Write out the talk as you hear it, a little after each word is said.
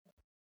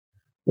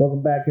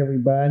Welcome back,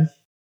 everybody.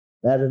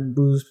 That is the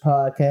Blues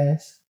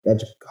Podcast.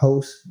 Got your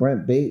host,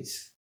 Brent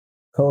Bates.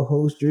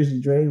 Co-host,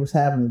 Drizzy Dre. What's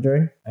happening,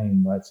 Dre?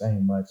 Ain't much,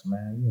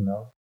 man.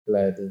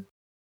 Glad to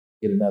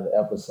get another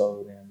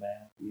episode in,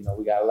 man.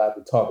 We got a lot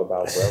to talk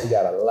about, bro. We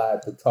got a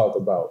lot to talk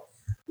about.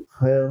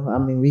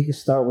 Well, we can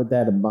start with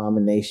that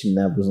abomination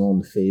that was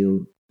on the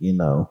field,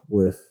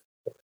 with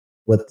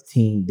what the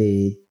team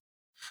did.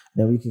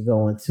 Then we could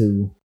go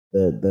into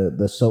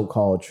the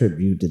so-called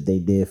tribute that they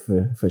did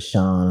for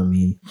Sean.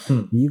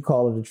 You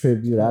call it a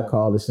tribute, I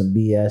call it some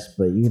BS,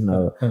 but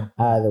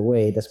either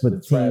way, that's what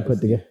the team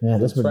put together. Yeah,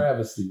 that's what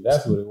travesty.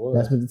 That's what it was.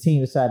 That's what the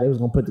team decided they was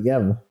gonna put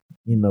together.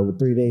 With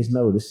 3 days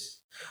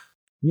notice.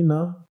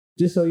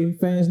 Just so you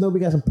fans know,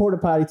 we got some porta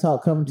potty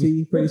talk coming to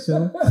you pretty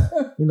soon.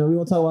 We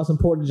gonna talk about some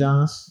porta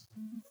johns.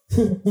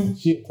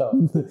 Shit talk.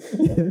 We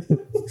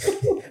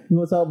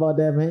gonna talk about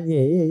that, man.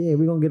 Yeah.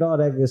 We gonna get all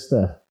that good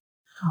stuff.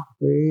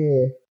 But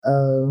yeah.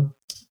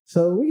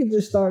 So we can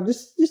just start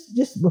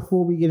just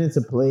before we get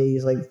into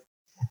plays. Like,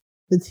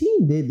 the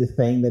team did the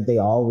thing that they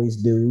always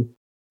do,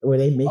 where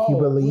they make you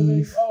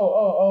believe.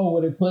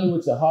 Where they play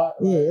with your heart.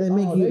 They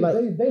make you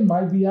they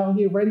might be out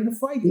here ready to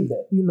fight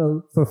today.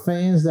 For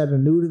fans that are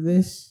new to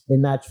this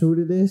and not true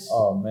to this.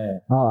 Oh man.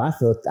 Oh, I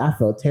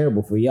felt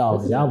terrible for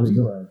y'all. Y'all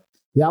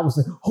was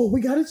like, we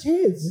got a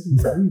chance.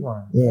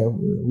 Yeah,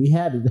 we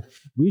had it.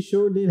 We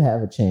sure did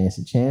have a chance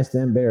to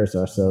embarrass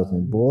ourselves.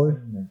 And boy,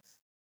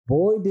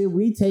 did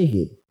we take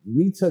it.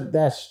 We took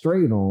that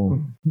straight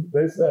on.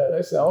 They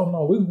said, oh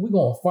no, we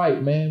gonna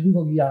fight, man. We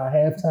gonna get y'all a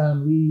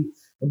halftime lead,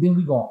 and then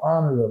we gonna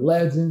honor the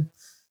legend,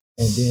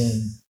 and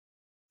then.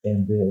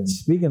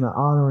 Speaking of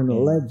honoring the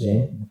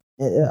legend.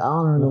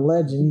 Honoring the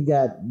legend, you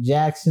got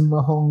Jackson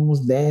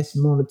Mahomes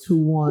dancing on the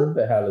 2-1. What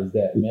the hell is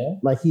that,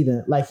 man?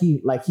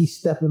 Like he's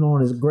stepping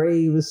on his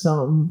grave or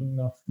something.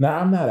 Now,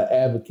 I'm not an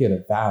advocate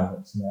of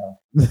violence now,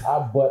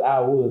 but I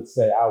would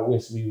say I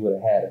wish we would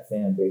have had a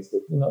fan base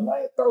that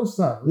might throw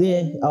something.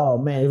 Yeah. Oh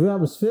man, if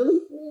that was Philly,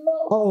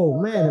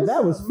 if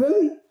that was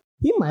Philly,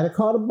 he might have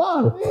caught a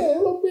bottle. Yeah, a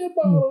little bit of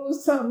bottle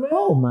this time, man.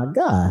 Oh my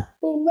God, a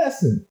little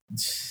lesson.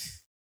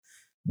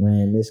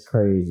 Man, it's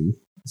crazy.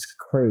 It's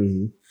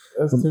crazy.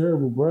 That's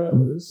terrible,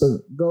 bro. So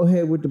go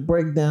ahead with the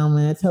breakdown,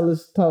 man. Go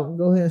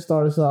ahead and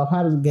start us off.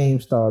 How does the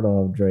game start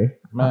off, Dre?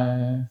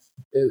 Man,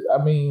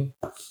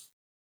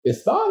 it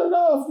started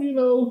off. We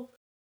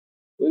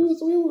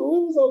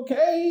was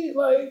okay.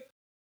 Like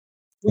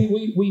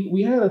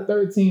we had a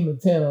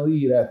 13-10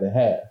 lead at the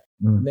half.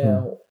 Mm-hmm.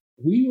 Now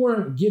we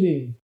weren't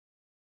getting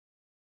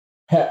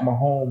Pat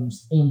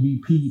Mahomes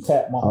MVP.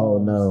 Pat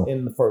Mahomes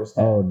in the first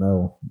half. Oh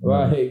no!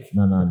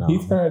 No. He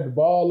turned the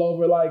ball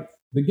over like.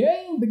 The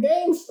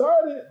game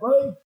started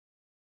like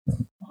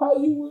how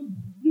you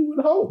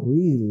would hope.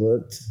 We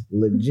looked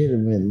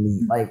legitimately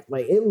like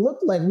it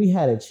looked like we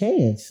had a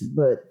chance,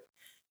 but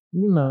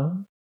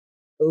well,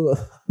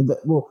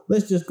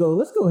 let's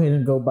go ahead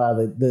and go by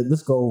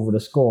let's go over the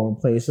scoring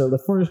play. So the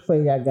first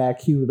play I got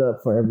queued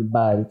up for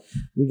everybody.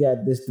 We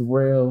got this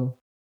Darrell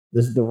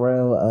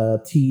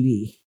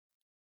TD.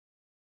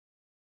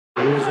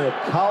 He was a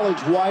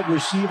college wide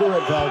receiver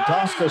at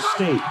Valdosta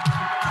State.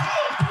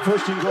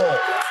 First and goal.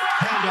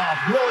 Handoff,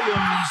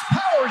 Williams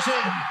powers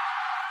in.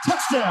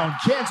 Touchdown,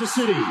 Kansas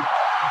City.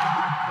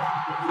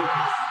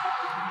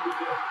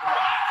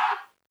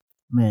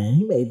 Man,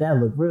 he made that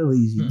look real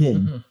easy,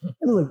 didn't he?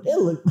 It looked.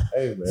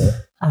 Hey, man.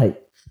 All right.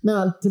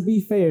 Now, to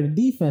be fair, the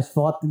defense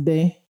fought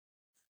today,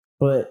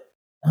 but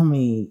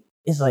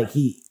it's like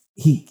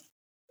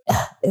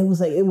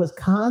it was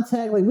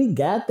contact. Like, we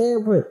got there,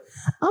 but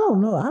I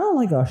don't know. I don't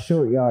like our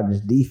short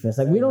yardage defense.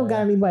 Like, we don't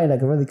got anybody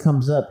that really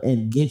comes up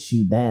and gets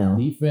you down.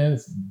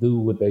 Defense do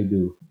what they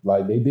do.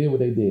 Like, they did what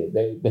they did.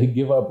 They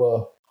give up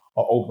a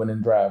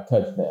opening drive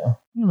touchdown.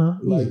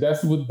 Like,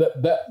 that's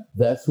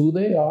who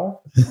they are.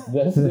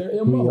 That's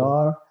their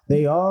MO.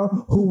 They are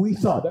who we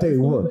thought they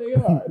were. They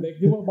are. They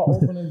give up an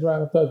opening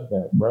drive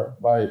touchdown, bro.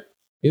 Like,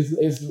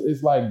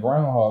 it's like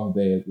Groundhog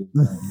Day at this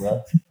point,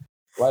 bro.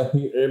 Like,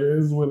 it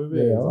is what it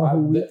is.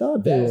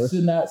 That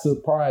should not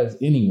surprise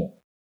anyone.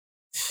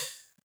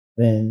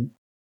 Then,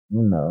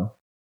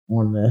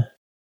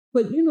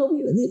 but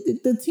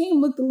the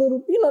team looked a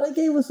little, they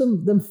gave us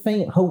them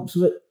faint hopes,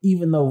 but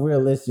even though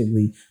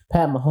realistically,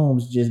 Pat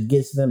Mahomes just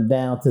gets them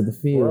down to the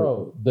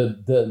field. Bro,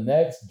 the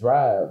next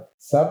drive,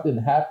 something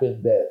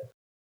happened that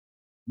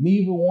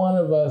neither one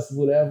of us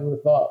would ever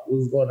thought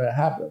was going to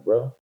happen,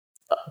 bro.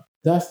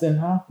 Dustin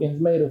Hopkins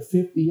made a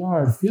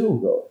 50-yard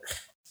field goal.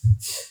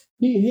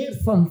 He hit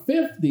from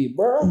 50,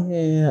 bro.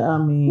 Yeah,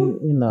 I'm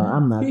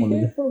not going to.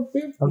 Hit from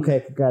 50. Okay,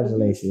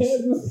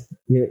 congratulations.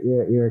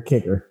 You're a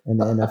kicker in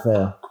the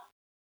NFL.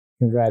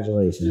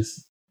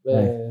 Congratulations.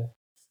 Man.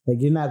 Like,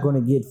 you're not going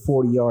to get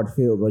 40-yard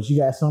field goals. You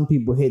got some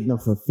people hitting them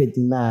from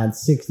 59,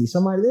 60.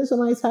 Somebody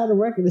tied a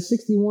record of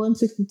 61,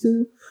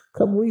 62 a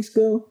couple weeks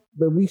ago,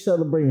 but we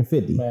celebrating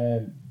 50.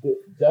 Man,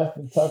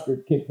 Justin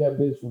Tucker kicked that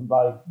bitch from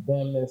like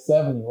damn near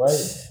 70,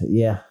 right?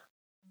 Yeah.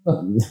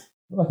 And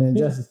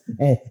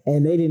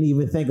they didn't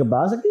even think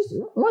about it. I was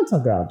like, run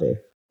Tucker out there.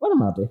 Let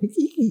him out there.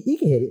 He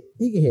can hit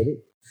it.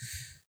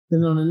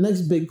 Then on the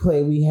next big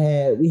play, we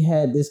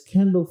had this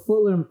Kendall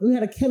Fuller. We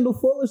had a Kendall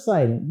Fuller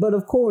sighting, but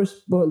of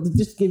course,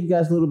 just to give you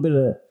guys a little bit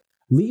of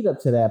lead up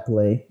to that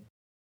play,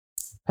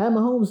 Pat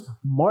Mahomes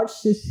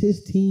marches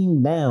his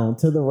team down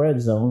to the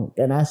red zone,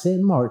 and I said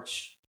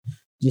march,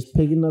 just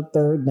picking up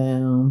third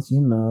downs,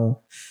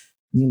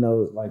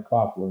 like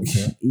clockwork,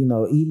 yeah.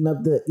 Eating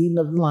up the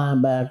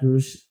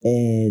linebackers,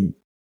 and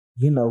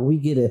we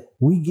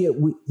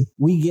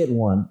get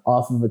one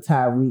off of a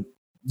Tyreek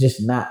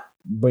just not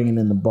bringing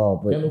in the ball.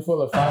 But Kendall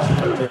Fuller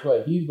finally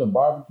play. He's been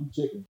barbecue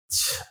chicken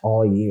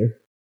all year.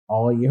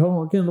 Hold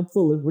on, Kendall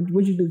Fuller.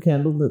 What'd you do,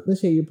 Kendall?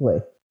 Let's hear you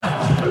play.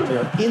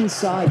 They're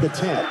inside the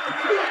 10.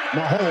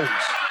 Mahomes.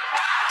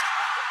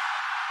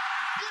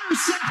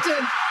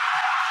 Intercepted.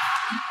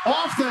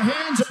 Off the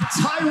hands of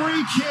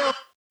Tyreek Hill.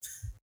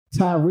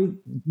 Tyreek,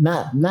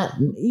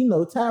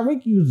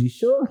 Tyreek usually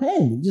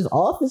short-handed, just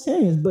off his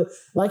hands. But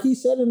like he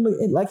said in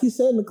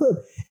the clip,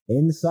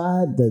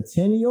 inside the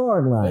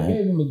 10-yard line. They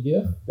gave him a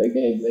gift. They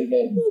gave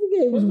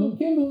him.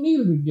 Kendall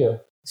needed a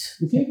gift.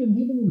 He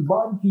been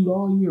barbecued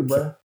all year,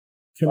 bro.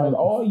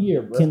 All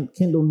year, bro.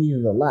 Kendall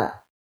needed a lot.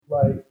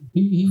 Like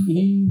he's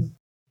been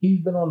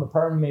on the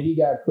permanent. He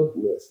got cook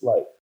list.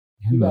 Like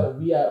he got a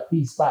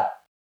VIP spot.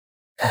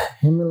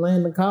 Him and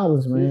Landon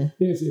Collins, man.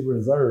 This is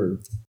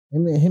reserved.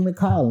 Him and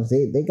Collins,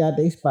 they got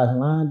their spots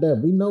lined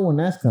up. We know when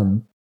that's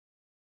coming.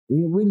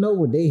 We know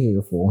what they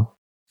here for.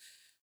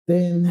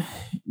 Then,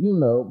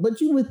 but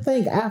you would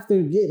think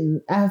after getting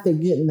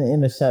the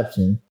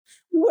interception,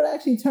 we would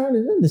actually turn it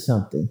into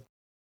something.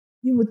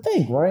 You would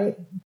think, right?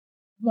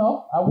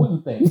 No, I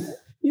wouldn't think.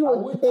 You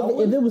would, if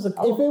it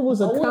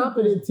was a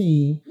competent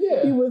team,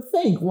 yeah. You would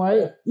think,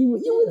 right? You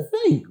would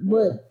think,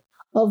 but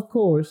of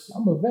course,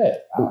 I'm a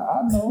vet.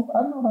 I know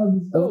how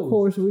this goes. Of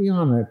course, we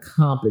on a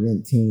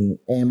competent team,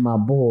 and my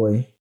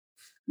boy,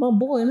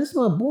 and this is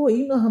my boy.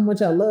 You know how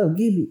much I love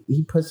Gibby.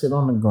 He puts it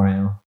on the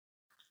ground.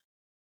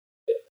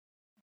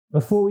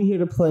 Before we hear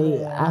the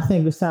play, I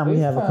think it's time we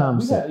have a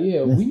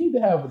conversation. We need to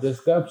have a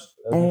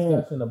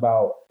discussion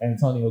about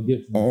Antonio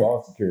Gibson's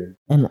ball security.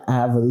 And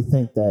I really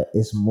think that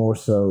it's more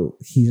so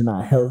he's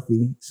not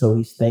healthy, so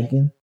he's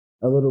thinking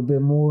a little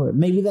bit more.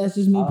 Maybe that's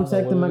just me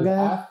protecting my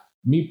guy.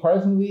 Me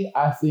personally,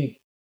 I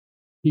think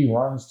he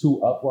runs too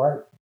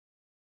upright.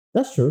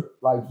 That's true.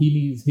 Like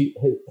his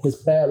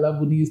pad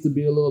level needs to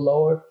be a little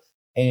lower,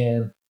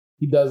 and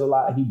he does a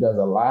lot. He does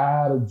a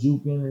lot of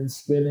juking and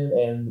spinning,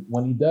 and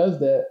when he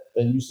does that,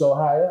 and you so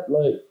high up,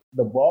 like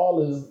the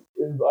ball is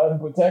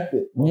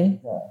unprotected. Yeah.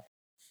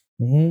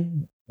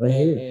 And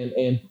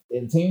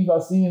teams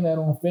are seeing that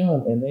on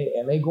film, and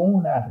they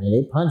going after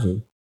it.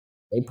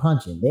 They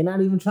punching. They're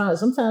not even trying.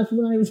 Sometimes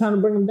people not even trying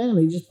to bring them down.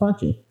 They just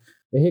punching.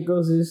 But here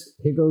goes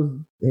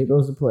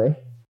the play.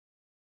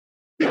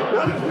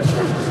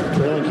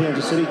 Trailing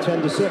Kansas City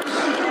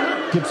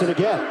 10-6. Gibson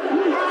again.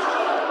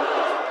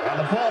 And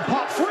the ball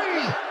popped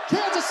free.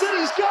 Kansas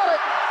City's got it.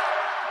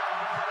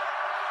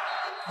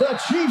 The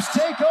Chiefs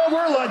take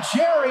over.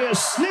 L'Jarius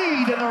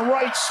Sneed in the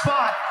right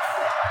spot.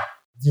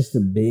 Just a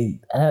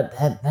big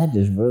that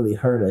just really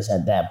hurt us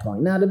at that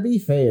point. Now, to be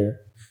fair,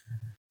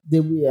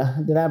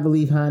 did I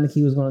believe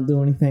Heineke was going to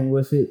do anything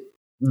with it?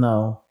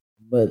 No,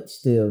 but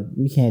still,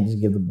 we can't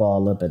just give the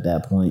ball up at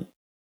that point.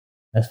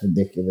 That's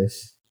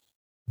ridiculous.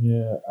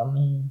 Yeah, I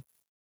mean,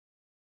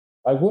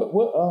 like what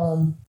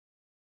point?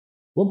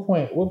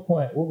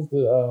 What was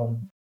the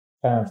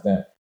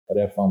timestamp of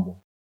that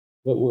fumble?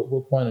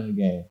 What point in the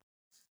game?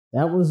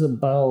 I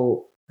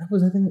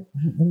think.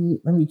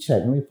 Let me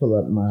check. Let me pull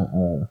up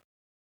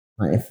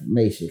my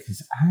information,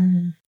 because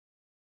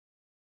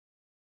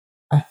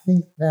I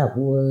think that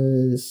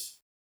was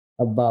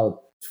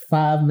about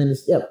 5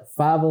 minutes. Yep,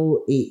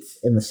 5:08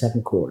 in the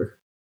second quarter.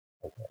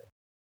 Okay,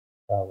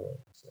 5:08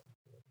 in the second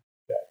quarter.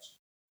 Gotcha.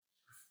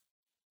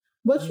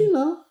 But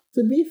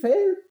to be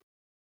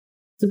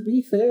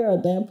fair,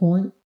 at that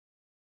point,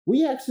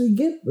 we actually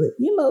get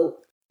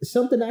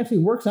something actually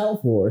works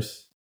out for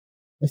us.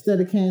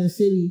 Instead of Kansas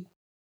City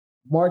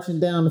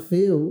marching down the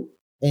field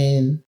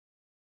and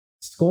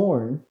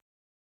scoring,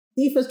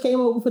 defense came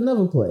over for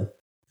another play,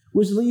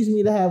 which leads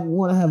me to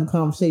want to have a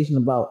conversation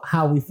about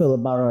how we feel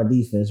about our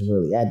defense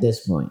really at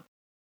this point.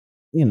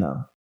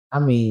 I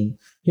mean,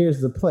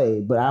 here's the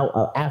play, but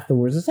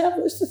afterwards, it's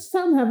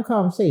time to have a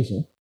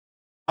conversation.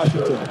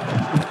 Washington,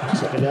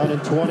 second down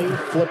and 20,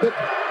 flip it.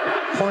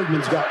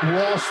 Hardman's got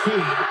raw speed.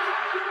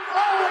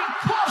 Oh, he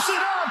pops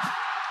it up!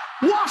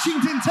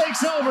 Washington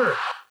takes over.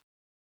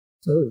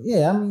 So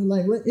yeah, I mean,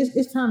 like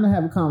it's time to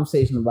have a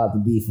conversation about the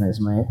defense,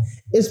 man.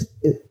 It's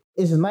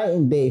night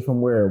and day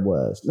from where it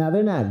was. Now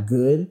they're not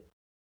good.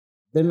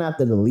 They're not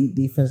the elite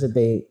defense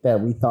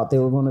that we thought they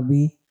were going to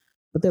be,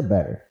 but they're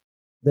better.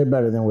 They're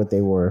better than what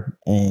they were.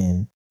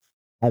 And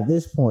at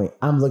this point,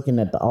 I'm looking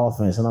at the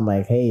offense and I'm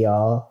like, hey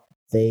y'all,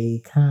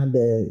 they kind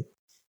of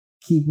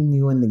keeping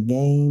you in the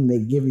game. They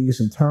giving you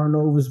some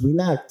turnovers. We're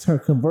not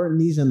converting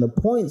these into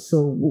points.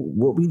 So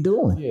what we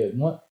doing? Yeah,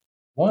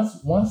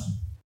 once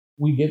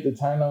we get the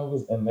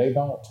turnovers and they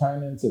don't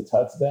turn into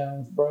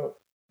touchdowns, bro,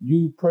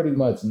 you pretty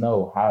much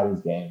know how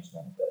this game's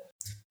going to go.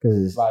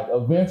 Because like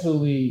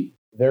eventually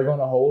they're going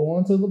to hold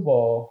on to the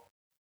ball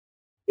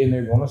and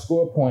they're going to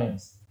score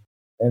points.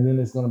 And then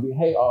it's going to be,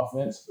 hey,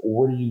 offense,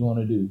 what are you going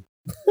to do?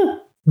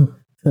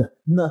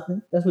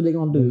 nothing. That's what they're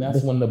going to do. And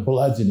that's when the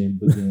bludgeoning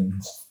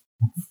begins.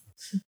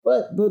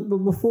 But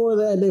before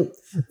that,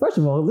 first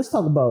of all, let's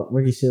talk about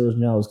Ricky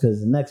Seals-Jones,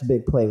 because the next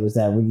big play was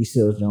that Ricky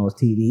Seals-Jones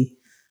TD.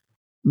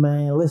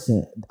 Man,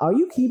 listen, are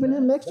you keeping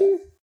him next year?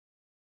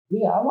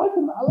 Yeah, I like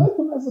him. I like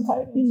him as a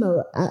tight end.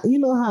 You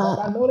know how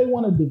I know they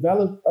want to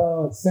develop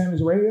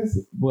Sammis Reyes,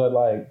 but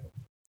like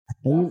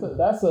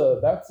that's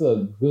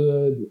a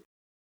good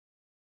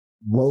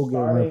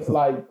Logan.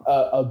 Like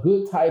a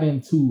good tight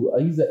end too.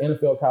 He's an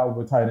NFL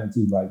caliber tight end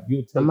too. Like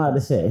you'll take. I'm about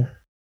to say,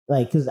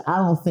 like, because I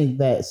don't think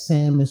that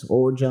Sammis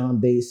or John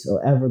Bates will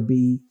ever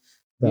be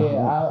the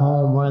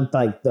home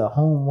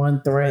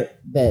run threat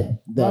that.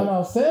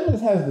 No,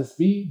 Sammis has the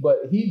speed, but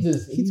he's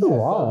too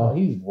raw.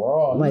 He's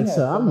raw. Like,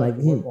 so I'm like,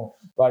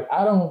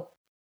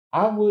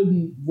 I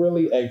wouldn't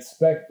really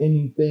expect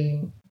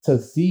anything to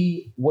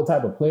see what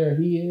type of player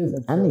he is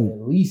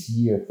until at least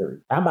year 3.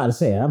 I'm about to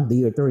say, I'm the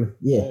year 3.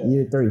 Yeah,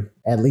 year 3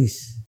 at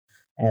least.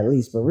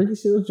 But Ricky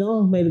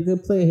Seals-Jones made a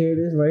good play here. It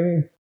is right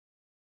here.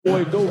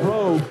 Boy, go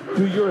rogue.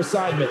 Do your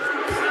assignment.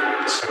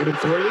 With a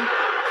 3.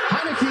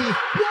 Heineke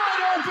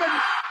wide open,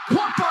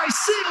 caught by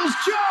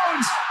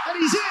Seals-Jones, and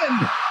he's in.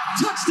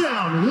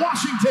 Touchdown,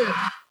 Washington.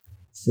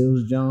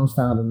 Seals-Jones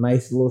found a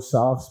nice little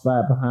soft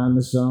spot behind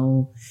the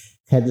zone,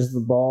 catches the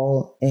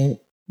ball, and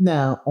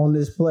now on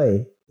this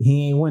play,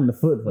 he ain't win the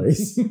foot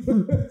race.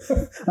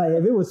 Like,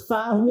 if it was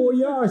 5 more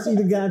yards, he'd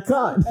have got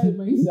caught. Hey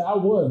man, he said, "I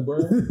won, bro.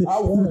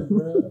 I won,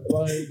 bro.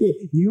 Like,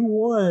 you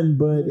won,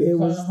 but it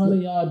was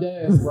 100-yard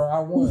dash, bro. I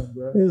won,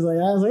 bro." It was like,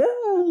 I was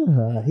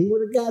like, he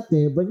would have got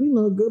there, but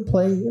good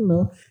play.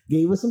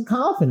 Gave us some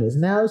confidence.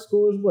 Now the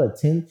score is what,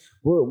 10?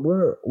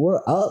 We're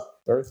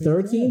up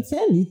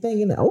 13-10. You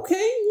thinking,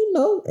 okay,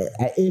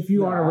 if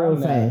you aren't a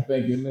real fan,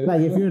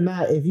 like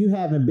if you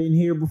haven't been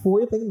here before,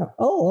 you're thinking,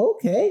 oh,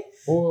 okay,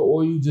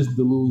 or you just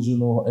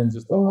delusional and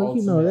just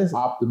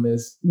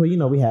optimist.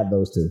 Well, we have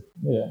those too.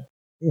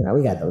 Yeah,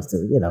 we got those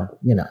too.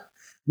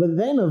 But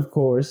then, of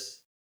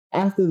course,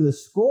 after the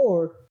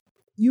score,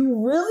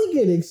 you really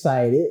get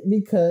excited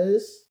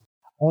because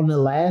on the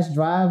last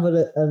drive of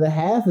the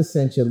half,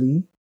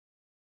 essentially,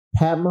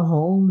 Pat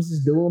Mahomes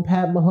is doing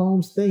Pat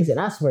Mahomes things. And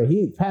I swear,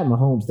 Pat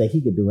Mahomes think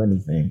he could do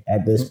anything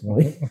at this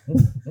point.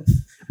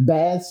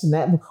 Bad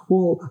snap.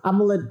 Well, I'm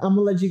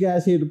gonna let you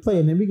guys hear the play,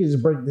 and then we can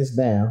just break this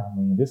down. I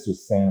mean, this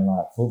was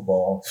Sandlot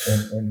football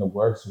in the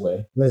worst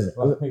way. Listen,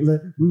 we're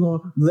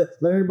gonna let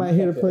everybody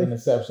hear the play.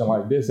 Interception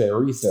like this at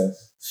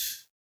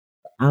recess.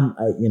 I'm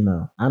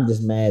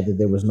just mad that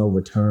there was no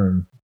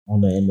return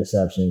on the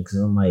interception, because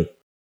I'm like,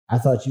 I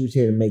thought you was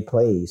here to make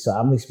plays, so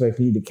I'm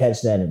expecting you to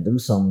catch that and do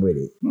something with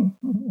it.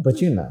 But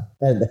you know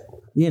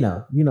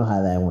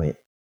how that went.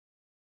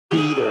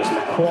 There's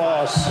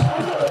cross,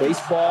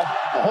 baseball.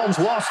 Mahomes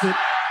lost it,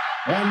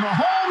 and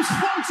Mahomes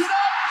floats it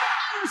up,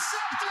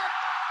 intercepted.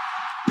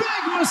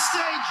 Big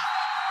mistake.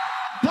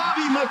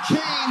 Bobby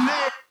McCain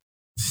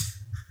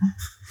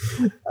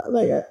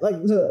there.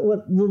 So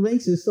what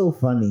makes it so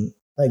funny?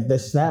 Like, the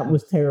snap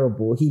was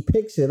terrible. He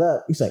picks it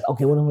up. He's like,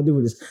 okay, what am I gonna do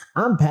with this?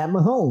 I'm Pat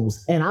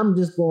Mahomes, and I'm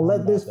just gonna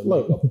let this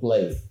play. Make a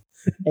play.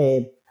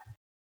 And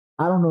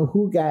I don't know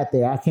who got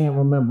there. I can't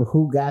remember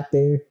who got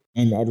there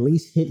and at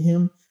least hit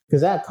him,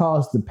 because that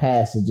caused the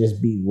pass to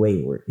just be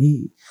wayward.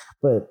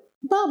 But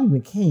Bobby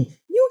McCain,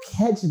 you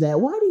catch that.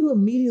 Why do you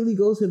immediately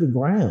go to the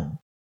ground?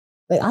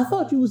 Like, I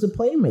thought you was a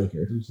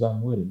playmaker. Do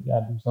something with it. You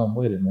gotta do something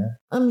with it, man.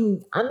 I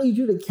mean, I need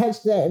you to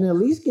catch that and at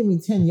least give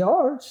me 10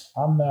 yards.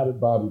 I'm not a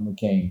Bobby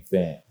McCain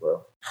fan,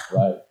 bro.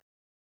 Like,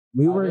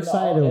 we were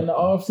excited. In the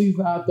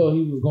offseason, I thought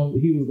he was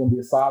gonna be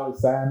a solid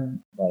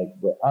signing. Like,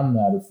 but I'm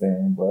not a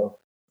fan, bro.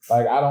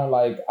 Like, I don't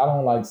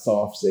like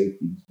soft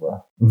safeties,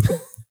 bro.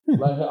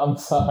 Like, I'm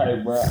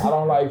sorry, bro. I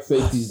don't like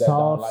safeties that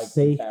don't like soft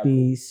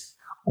safeties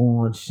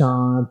on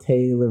Sean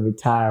Taylor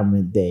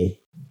retirement day.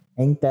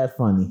 Ain't that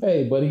funny?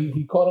 Hey, but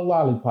he caught a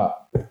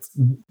lollipop.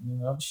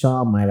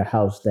 Sean might have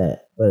housed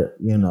that, but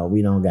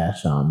we don't got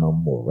Sean no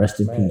more.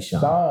 Rest in peace,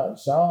 Sean.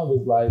 Sean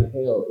was like,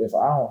 hell, if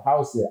I don't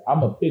house it,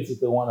 I'm gonna pitch it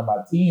to one of my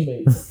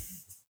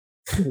teammates.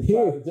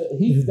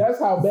 That's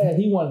how bad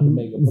he wanted to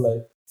make a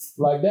play.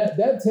 Like,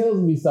 that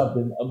tells me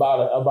something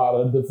about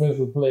a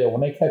defensive player. When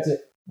they catch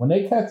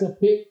a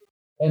pick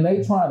and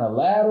they trying to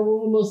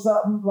lateral or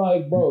something,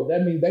 like, bro,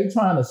 that means they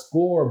trying to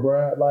score,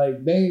 bro.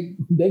 Like, they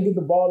get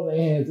the ball in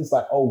their hands, it's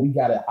like, oh, we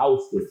gotta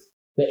house this.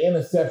 The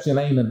interception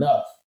ain't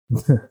enough.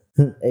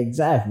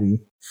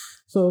 Exactly.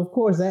 So of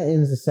course that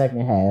ends the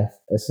second half.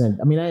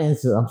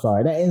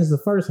 That ends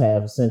the first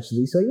half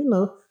essentially. So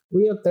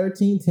we up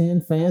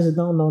 13-10. Fans that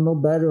don't know no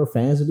better, or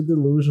fans that are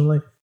delusional,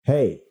 like,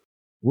 hey,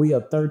 we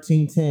up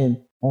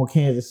 13-10 on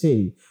Kansas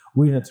City.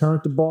 We done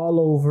turned the ball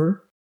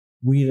over.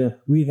 We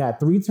got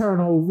 3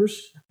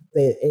 turnovers.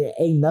 It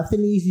ain't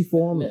nothing easy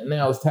for them.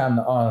 Now it's time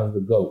to honor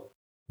the GOAT.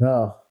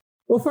 Oh.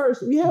 Well,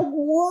 first, we have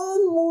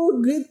one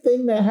more good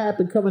thing that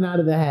happened coming out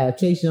of the half.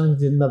 Chase Young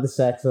did another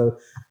sack, so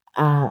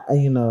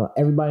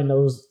everybody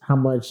knows how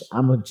much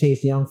I'm a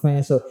Chase Young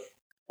fan. So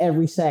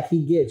every sack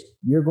he gets,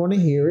 you're going to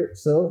hear it.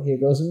 So here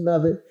goes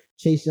another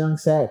Chase Young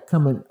sack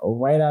coming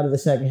right out of the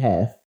second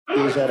half.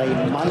 Is at a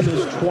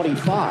minus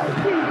 25.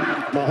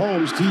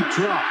 Mahomes deep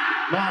drop.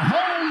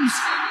 Mahomes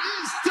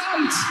is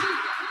dumped.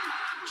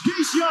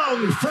 Chase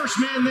Young, first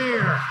man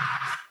there.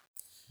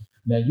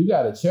 Now you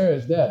got to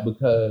cherish that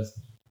because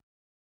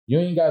you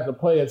ain't got to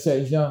play a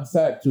Chase Young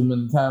sack too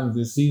many times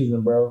this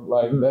season, bro.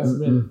 Like that's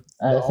been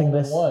the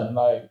only one.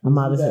 Like I'm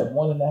out of that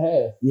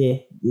 1.5.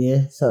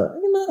 Yeah. So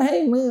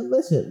hey man,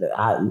 listen.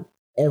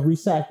 Every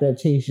sack that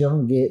Chase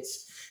Young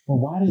gets. Well,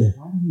 why did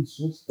he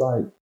switch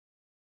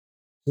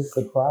just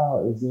the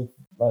crowd as if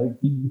like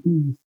he's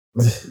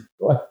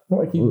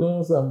like he's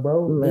doing something,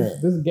 bro?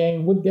 This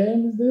game. What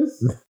game is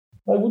this?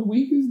 Like what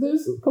week is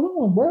this? Come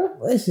on, bro.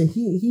 Listen,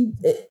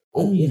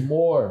 I need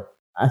more.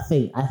 I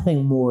think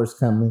more is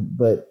coming,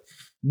 but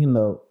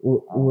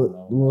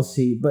we'll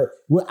see. But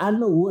I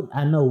know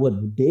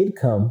what did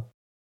come.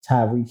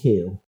 Tyreek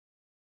Hill,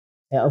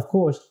 and of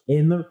course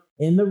in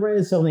the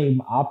red zone, they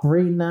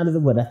operating out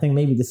of I think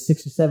maybe the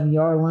 6 or 7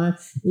 yard line.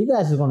 You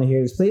guys are going to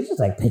hear this play. It's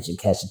just like pitch and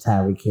catch to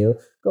Tyreek Hill.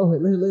 Go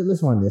ahead,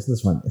 let's run this. Take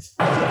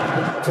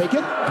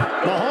it,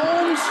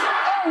 Mahomes,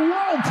 a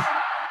rope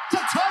to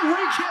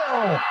Tyreek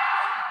Hill.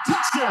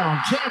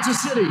 Touchdown,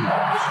 Kansas City.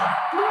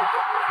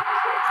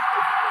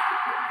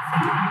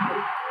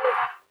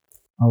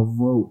 A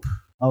rope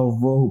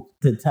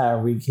to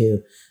Tyreek Hill.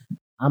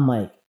 I'm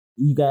like,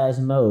 you guys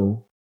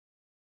know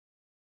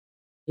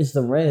it's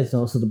the red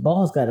zone, so the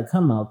ball's got to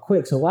come out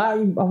quick. So why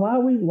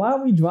are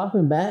we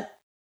dropping back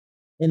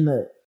in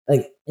the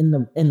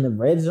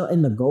red zone,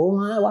 in the goal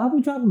line? Why are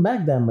we dropping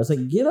back that much?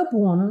 Like, get up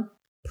on him,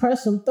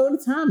 press him, throw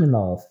the timing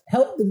off,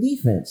 help the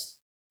defense.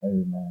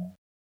 Hey man,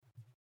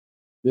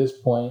 this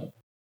point,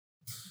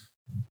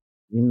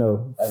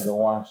 as a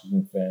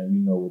Washington fan,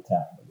 you know what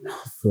time it is.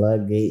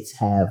 Floodgates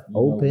have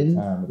opened.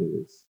 What time it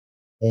is.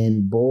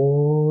 And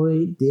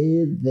boy,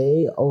 did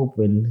they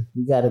open.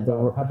 We got to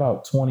go. How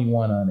about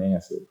 21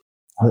 unanswered?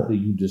 After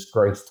you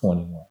disgrace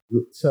 21.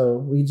 So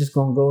we just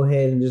going to go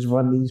ahead and just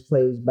run these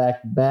plays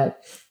back to back.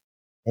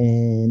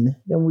 And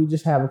then we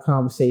just have a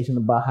conversation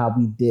about how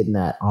we did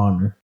not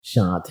honor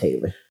Sean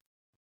Taylor.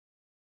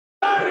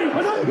 They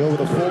go with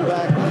the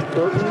fullback,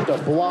 Burton, to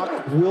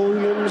block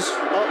Williams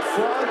up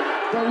front.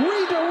 The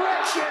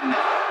redirection.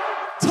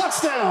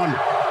 Touchdown,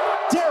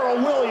 Darrell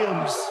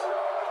Williams.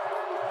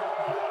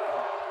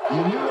 You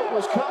knew it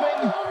was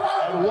coming,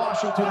 and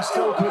Washington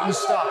still couldn't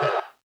stop it.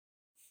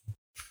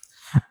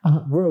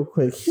 Real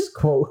quick, his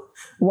quote,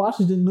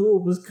 Washington knew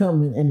it was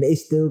coming, and they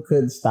still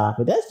couldn't stop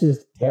it. That's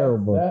just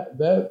terrible.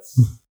 That's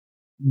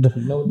you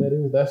know what that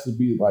is? That should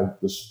be like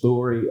the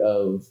story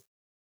of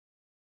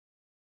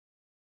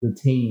the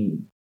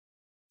team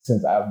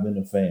since I've been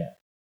a fan.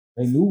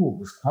 They knew it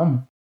was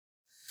coming.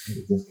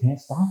 They just can't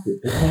stop it.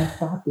 They can't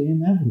stop the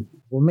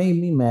inevitable. What made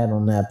me mad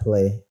on that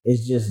play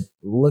is just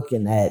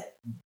looking at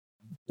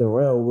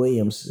Darrell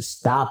Williams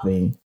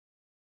stopping,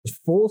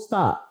 full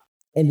stop,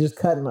 and just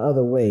cutting the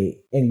other way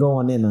and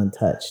going in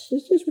untouched.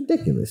 It's just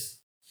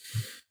ridiculous.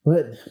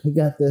 But we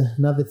got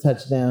another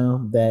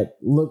touchdown that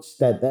looks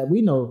that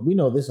we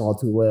know this all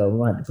too well. We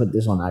might have to put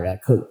this on I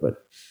Got Cooked, but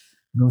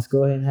let's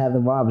go ahead and have the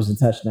Robinson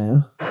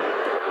touchdown.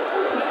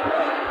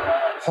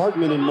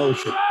 Hardman in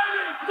motion.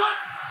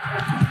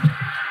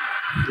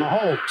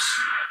 Mahomes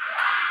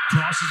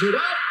tosses it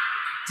up.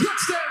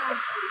 Touchdown,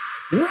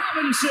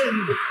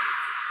 Robinson.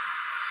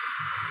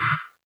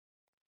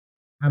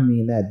 I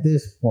mean, at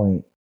this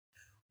point,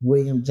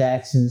 William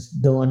Jackson's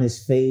doing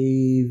his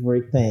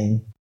favorite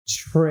thing,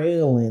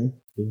 trailing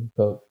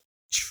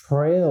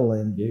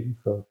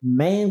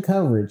man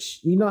coverage.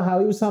 You know how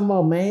he was talking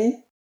about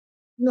man?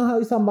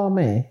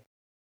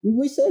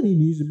 We said he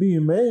needs to be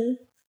a man.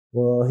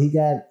 Well,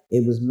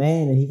 it was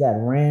man, and he got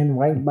ran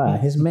right by.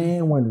 His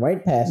man went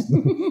right past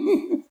him.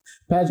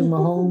 Patrick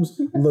Mahomes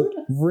looked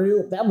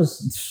real.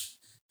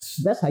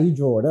 That's how you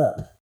draw it up,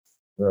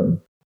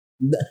 bro.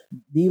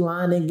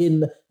 D-line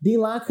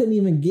couldn't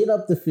even get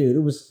up the field. It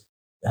was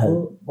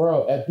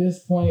bro, at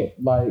this point,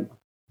 like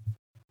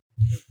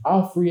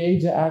our free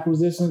agent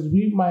acquisitions,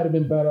 we might have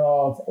been better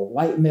off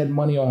lighting that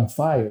money on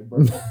fire,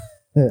 bro.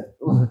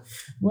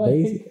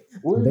 Basically,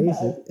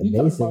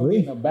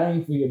 getting a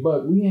bang for your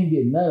buck. We ain't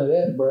getting none of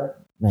that, bro.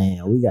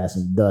 Man, we got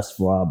some dust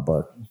for our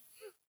buck.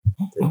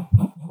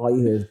 All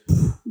you hear is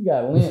we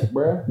got lint,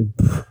 bro.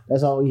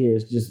 That's all we hear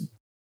is just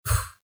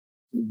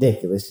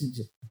ridiculous.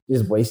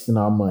 Just wasting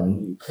our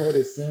money.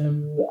 Curtis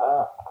Samuel.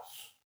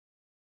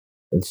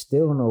 There's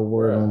still no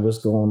word on what's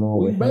going on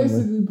with him. We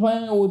basically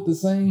playing with the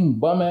same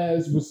bum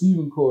ass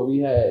receiving core we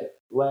had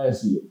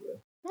last year, bro.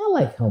 I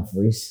like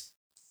Humphries.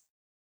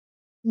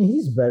 I mean,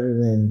 he's better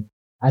than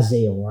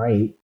Isaiah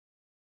Wright.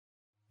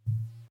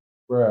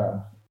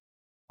 Bruh.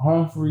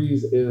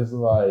 Humphries is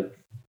like,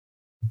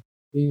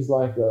 he's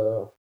like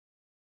a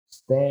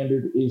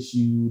standard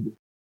issued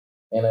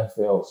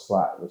NFL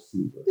slot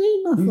receiver.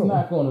 He's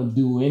not going to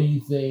do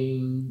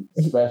anything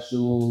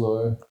special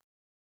or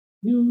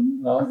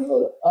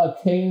He'll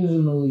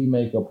occasionally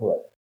make a play.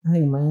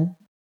 Hey, man.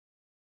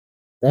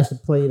 That's the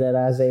play that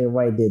Isaiah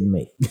Wright didn't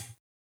make.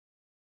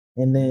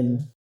 And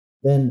then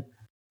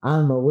I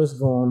don't know what's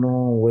going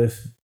on with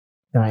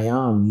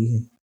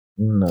Miami.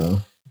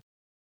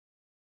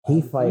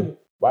 He fight.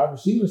 Wide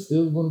receiver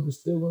still going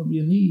to be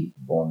a need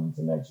going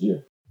into next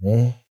year.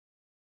 Yeah.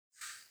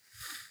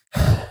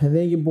 And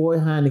then your boy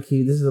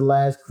Heineke. This is the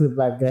last clip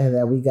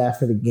that we got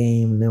for the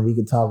game, and then we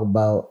can talk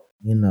about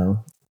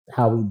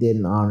how we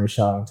didn't honor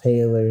Sean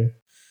Taylor.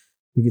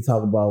 We could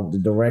talk about the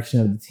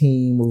direction of the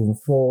team moving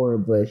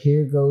forward, but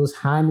here goes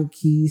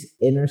Heineke's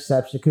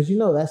interception. Because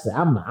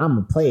I'm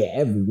a player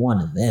every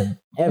one of them,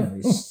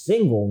 every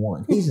single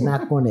one. He's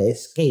not going to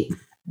escape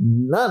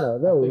none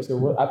of those.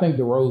 I think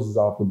the rose is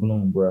off the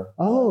bloom, bro.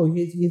 Oh,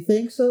 you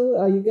think so?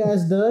 Are you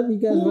guys done? You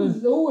guys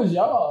who was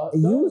y'all?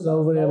 You was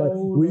over there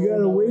we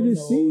gotta wait and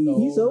see.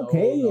 He's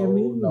okay.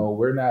 No,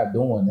 we're not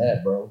doing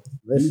that, bro.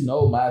 Listen, you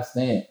know my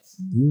stance.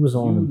 You was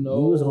on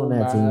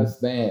that team.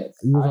 Stance.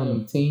 I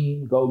am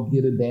team. Go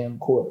get a damn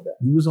quarterback.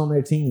 You was on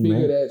their team. Figure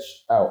man. that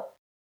out.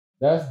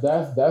 That's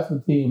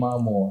the team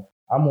I'm on.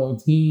 I'm on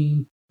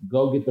team.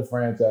 Go get the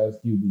franchise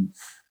QB.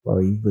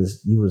 Bro,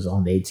 you was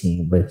on their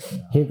team, but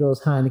here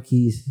goes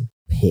Heineke's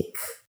pick.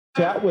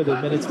 Chat with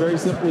him, and it's very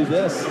simply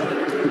this.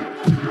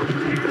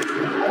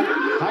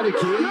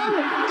 Heineke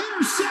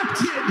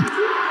intercepted.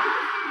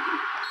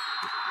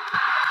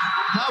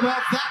 How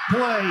about that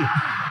play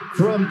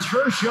from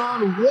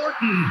Tershawn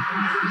Wharton?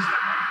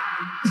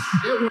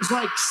 It was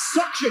like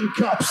suction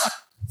cups.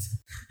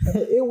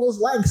 It was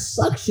like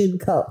suction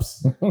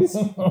cups.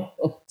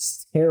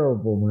 It's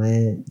terrible,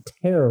 man.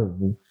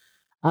 Terrible.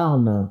 I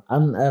don't know.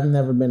 I've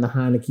never been a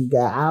Heineke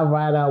guy. I'll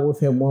ride out with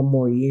him one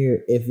more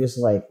year if it's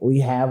like we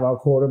have our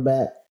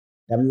quarterback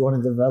that we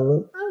want to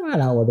develop. I'll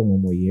ride out with him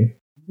one more year.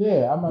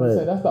 Yeah, I'm about to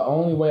say that's the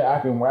only way I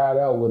can ride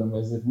out with him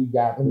is if we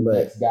got the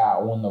next guy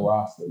on the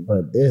roster.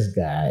 But this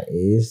guy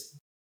is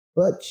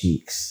butt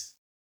cheeks.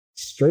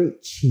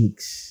 Straight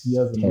cheeks. He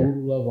has a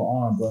noodle of an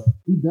arm, bro.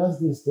 He does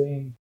this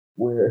thing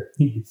where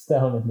he gets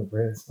down in the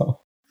red zone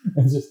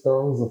and just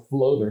throws a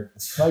floater.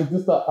 Like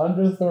just an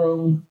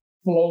underthrown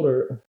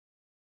floater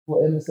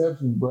for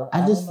interception, bro.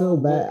 I just feel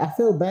bad. I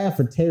feel bad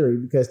for Terry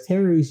because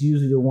Terry's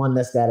usually the one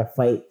that's got to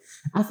fight.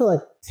 I feel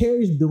like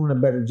Terry's doing a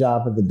better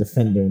job of the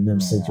defender in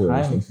them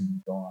situations. He's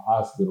throwing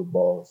hospital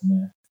balls,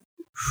 man.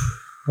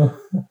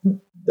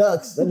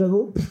 Ducks.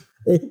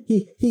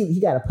 He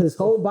got to put his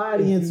whole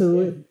body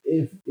into it.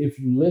 If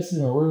you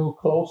listen real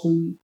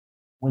closely,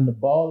 when the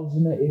ball is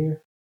in the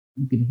air,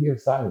 you can hear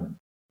silence.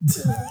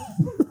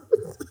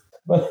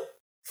 But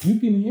you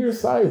can hear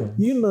silence.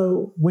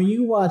 When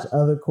you watch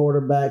other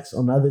quarterbacks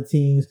on other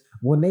teams,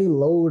 when they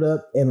load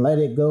up and let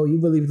it go,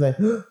 you really be like,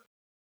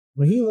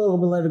 when he load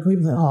up and let it go, you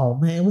be like, oh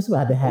man, what's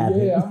about to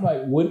happen? Yeah, I'm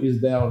like, what is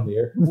down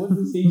there? What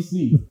does he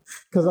see?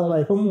 Because I'm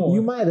like,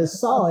 you might have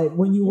saw it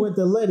when you went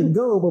to let it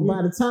go, but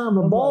by the time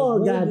the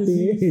ball got there,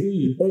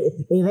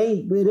 it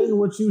ain't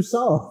what you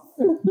saw.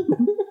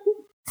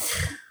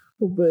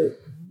 But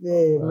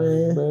yeah,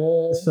 man.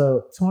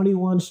 So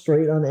 21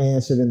 straight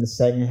unanswered in the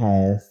second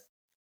half.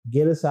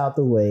 Get us out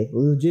the way.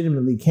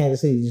 Legitimately,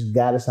 Kansas City just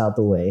got us out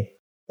the way.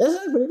 That's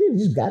not what it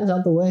is. Just got us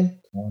out the way.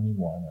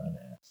 21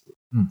 unanswered.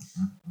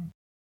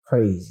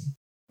 Crazy.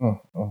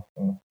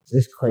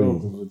 It's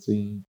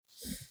crazy.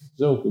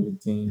 Joke of a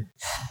team.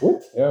 We're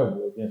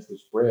terrible against the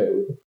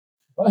spread.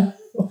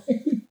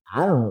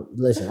 I don't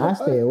listen. I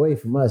stay away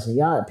from us, and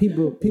y'all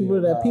people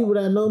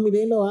that know me,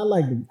 they know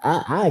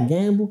I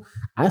gamble.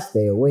 I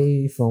stay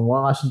away from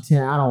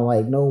Washington. I don't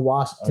like no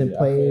Washington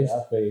players.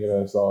 I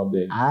figured us all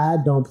day. I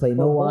don't play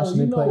no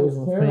Washington players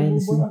on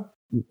fantasy. Bro?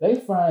 They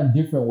find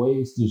different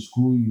ways to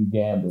screw you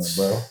gambling,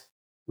 bro.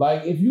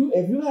 Like if you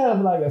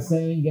have like a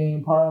same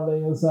game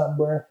parlay or something,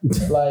 bro,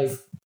 like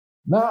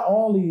not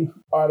only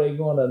are they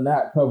gonna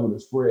not cover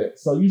the spread,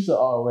 so you should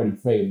already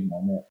fade them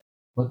on that.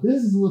 But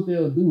this is what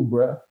they'll do,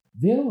 bro.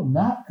 They'll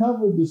not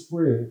cover the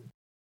spread.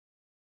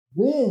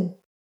 Then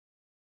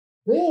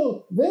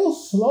they'll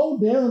slow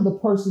down the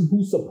person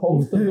who's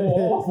supposed to go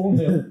off on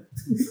them.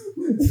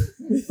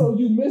 so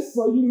you miss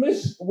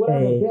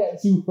whatever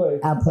bets you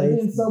play. And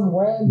then some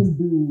random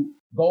dude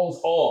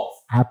goes off.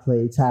 I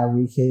played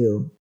Tyreek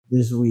Hill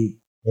this week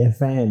in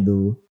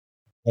FanDuel,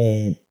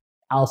 and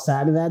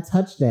outside of that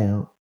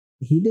touchdown,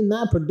 he did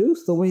not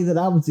produce the way that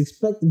I was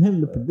expecting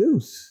him to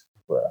produce.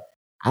 Bro.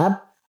 I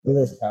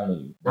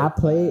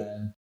played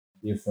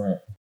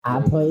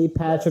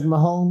Patrick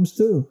Mahomes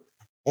too,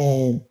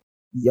 and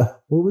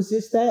what was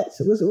his stats?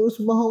 What was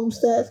Mahomes'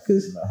 stats?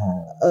 Because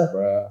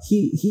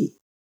he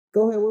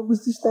go ahead. What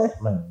was the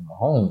stat? Man,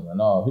 Mahomes went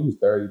off. He was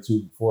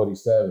 32 for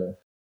 47,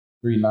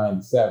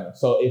 397.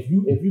 So if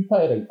you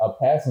played a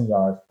passing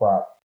yards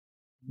prop,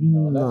 that's you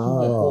went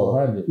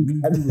 400.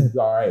 You was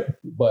all right,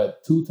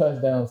 but 2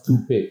 touchdowns,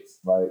 2 picks.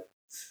 Like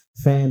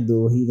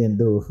FanDuel, he didn't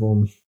do it for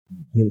me.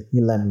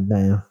 He let me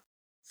down.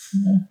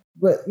 Yeah.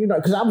 But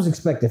because I was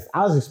expecting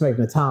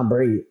a Tom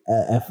Brady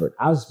effort.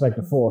 I was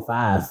expecting 4 or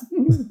 5.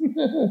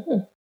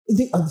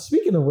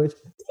 Speaking of which,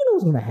 do you know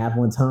what's gonna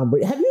happen when Tom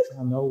Brady. Have you?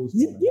 I know what's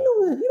You know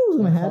what's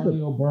gonna happen.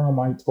 Antonio Brown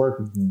might twerk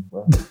again,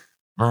 bro.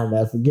 I'll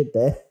never forget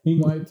that. He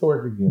might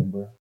twerk again,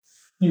 bro.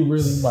 He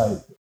really might.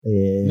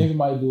 Yeah. Nigga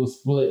might do a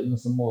split and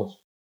some more.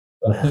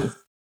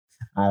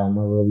 I don't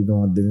know what we're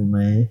gonna do,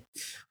 man.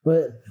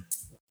 But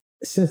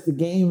since the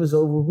game is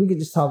over, we could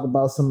just talk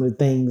about some of the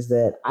things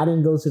that I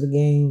didn't go to the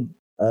game.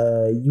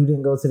 You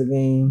didn't go to the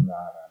game. Nah.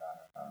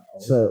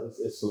 So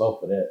it's slow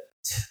for that.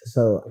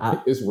 So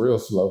it's real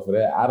slow for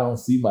that. I don't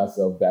see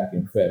myself back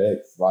in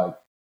FedEx like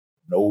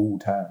no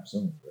time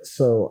soon. Bro.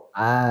 So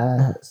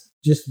I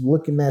just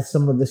looking at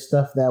some of the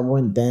stuff that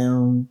went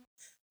down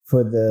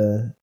for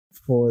the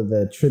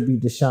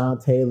tribute to Sean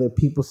Taylor.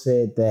 People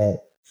said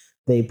that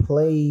they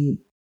played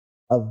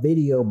a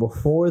video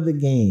before the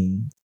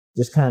game,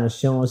 just kind of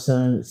showing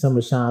some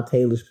of Sean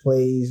Taylor's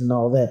plays and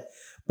all that.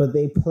 But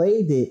they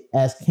played it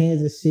as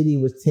Kansas City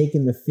was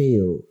taking the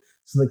field.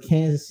 So the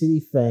Kansas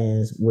City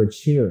fans were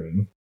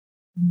cheering.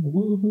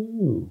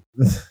 Woohoo.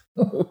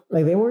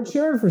 Like they weren't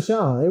cheering for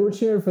Sean. They were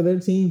cheering for their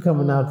team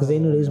coming out because they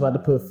knew they was about to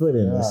put foot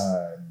in this.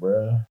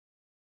 Bruh.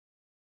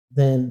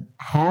 Then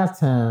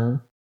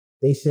halftime,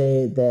 they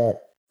said that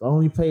the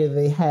only player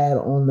they had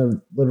on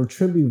the little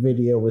tribute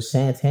video was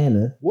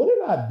Santana. What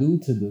did I do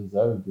to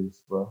deserve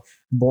this, bro?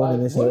 Born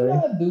in this area.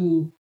 What did I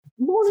do?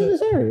 Born in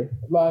this area.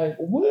 Like,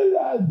 what did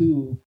I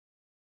do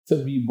to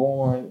be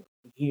born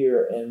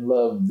here and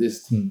love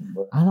this team,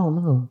 bro? I don't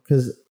know,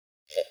 because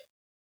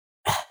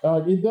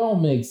it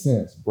don't make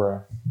sense,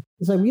 bro.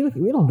 It's like we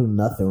don't do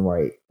nothing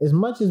right. As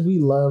much as we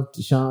love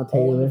Sean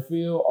Taylor, on the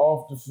field,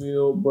 off the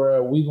field,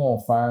 bro, we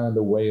gonna find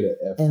a way to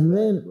F and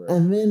that,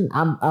 then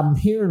I'm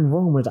hearing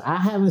rumors. I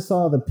haven't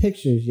saw the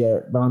pictures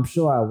yet, but I'm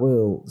sure I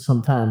will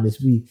sometime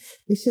this week.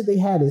 They said they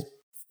had his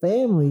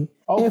family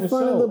in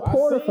front of the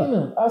porta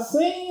potties. I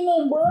seen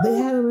them, bro. They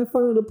had him in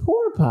front of the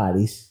porta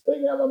potties.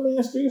 They got my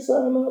man Street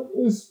signing up.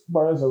 It's a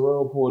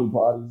real porta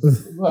potties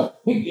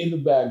in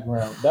the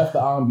background. That's the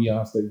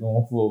ambiance they're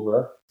going for,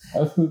 bro.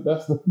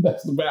 That's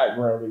the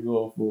background they're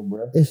going for,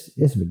 bro.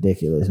 It's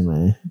ridiculous,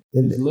 man.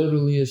 It's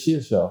literally a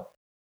shit show.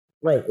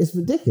 Right, it's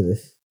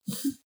ridiculous.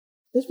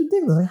 It's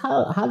ridiculous. Like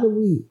how do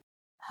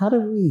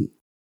we?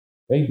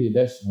 They did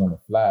that shit on the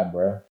fly,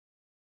 bro.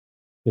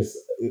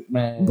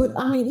 Man. But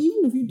I mean,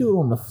 even if you do it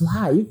on the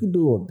fly, you could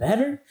do it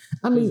better.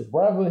 I mean, his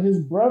brother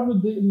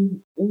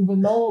didn't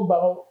even know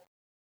about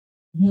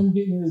him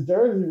getting his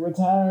jersey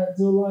retired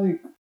till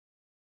like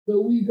the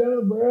week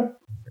up, bro.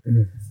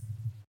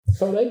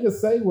 So they could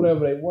say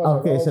whatever they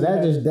want. Okay, so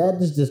that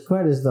just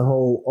discredits the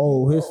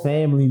whole. His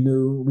family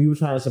knew we were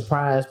trying to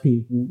surprise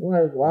people.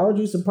 Why would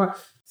you surprise?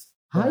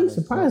 How are you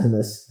surprising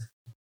us?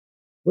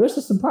 Where's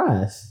the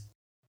surprise?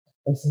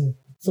 I said,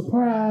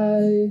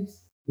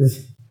 surprise.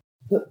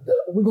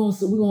 We're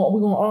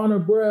gonna honor,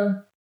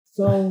 bruh.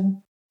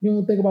 So you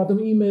don't think about them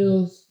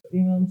emails.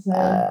 You know what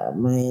I'm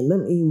saying? Man,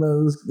 them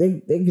emails,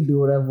 they could do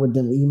whatever with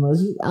them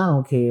emails. I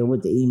don't care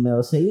what the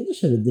emails say. You just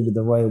should have did it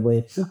the right way.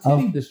 It's a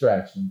titty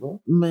distraction,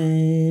 bro.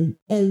 Man,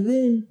 and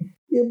then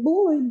your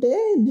boy,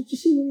 Dad, did you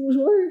see what he was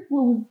wearing?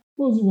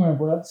 What was he wearing,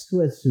 bro?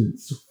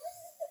 Sweatsuit.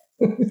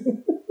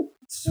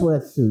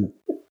 Sweatsuit.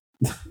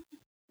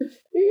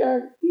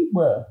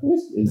 Bro,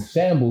 it's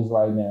shambles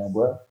right now,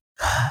 bro.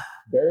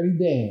 Dirty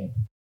Dan.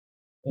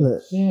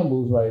 In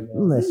shambles right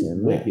now. Listen,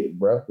 he's wicked,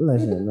 bro.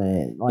 Listen,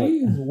 man. Like,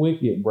 he's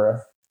wicked, bro.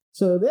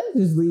 So that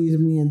just leads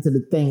me into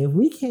the thing. If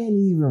we can't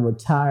even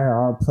retire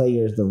our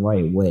players the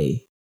right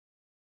way,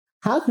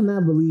 how can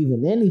I believe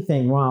in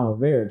anything Ron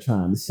Rivera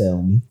trying to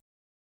sell me?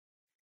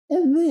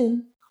 And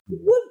then,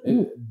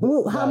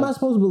 how am I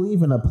supposed to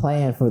believe in a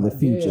plan for the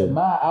future? Yeah,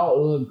 my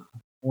outlook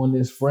on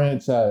this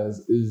franchise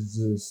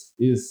is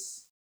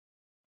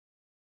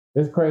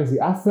it's crazy.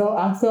 I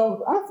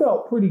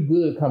felt pretty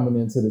good coming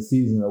into the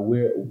season of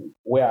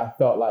where I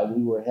felt like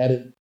we were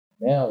headed.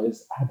 Now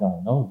I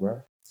don't know, bro.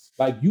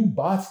 Like you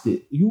botched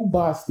it. You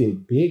botched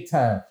it big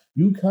time.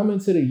 You come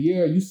into the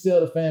year, you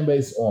sell the fan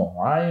base on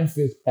Ryan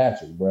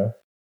Fitzpatrick, bro.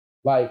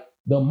 Like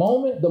the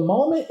moment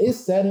it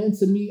set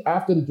into me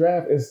after the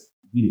draft is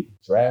we didn't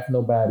draft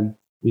nobody.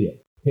 We didn't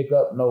pick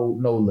up no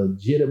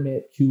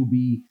legitimate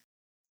QB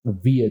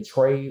via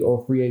trade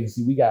or free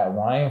agency. We got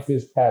Ryan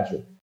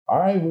Fitzpatrick. All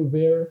right,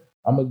 Rivera,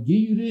 I'm going to give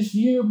you this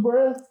year,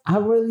 bruh. I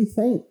really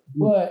think.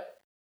 But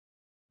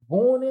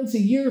going into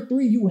year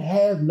 3, you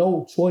have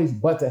no choice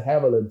but to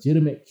have a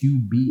legitimate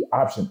QB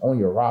option on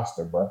your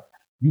roster, bruh.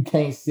 You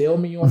can't sell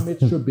me on Mitch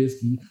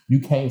Trubisky. You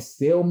can't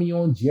sell me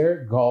on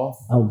Jared Goff.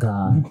 Oh,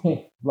 God. You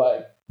can't,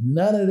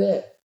 none of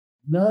that.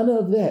 None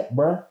of that,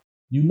 bruh.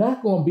 You're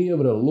not going to be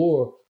able to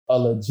lure a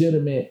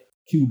legitimate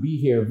QB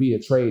here via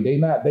trade.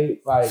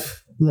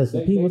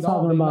 Listen, people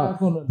talking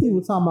about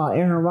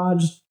Aaron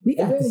Rodgers. We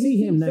got to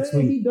see him next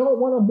week. He don't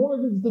want to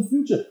mortgage the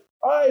future.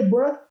 All right,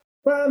 bro.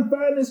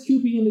 Find this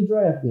QB in the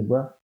draft, then,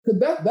 bro. Because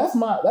that's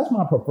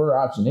my preferred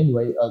option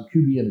anyway. A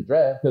QB in the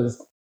draft because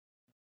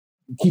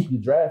you keep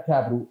your draft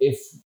capital if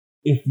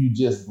you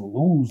just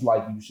lose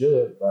like you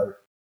should. Like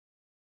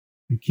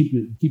you keep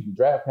your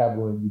draft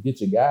capital and you get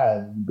your guy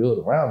and you build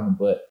around him.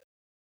 But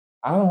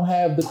I don't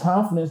have the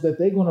confidence that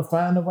they're going to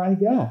find the right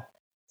guy,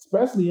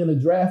 especially in a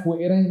draft where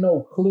it ain't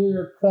no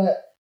clear cut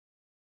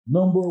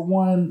number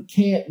one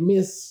can't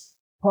miss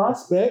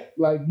prospect.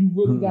 Like you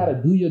really got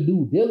to do your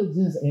due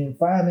diligence and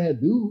find that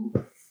dude.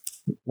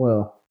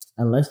 Well,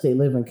 unless they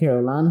live in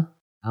Carolina,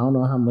 I don't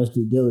know how much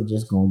due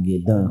diligence gonna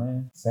get done.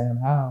 Man, Sam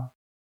Howell,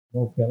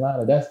 North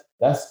Carolina.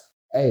 That's.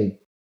 Hey,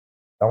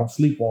 don't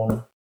sleep on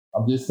him.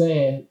 I'm just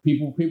saying,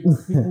 people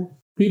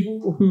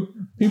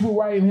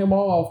writing him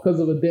off because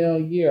of a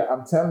down year.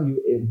 I'm telling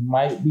you, it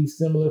might be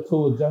similar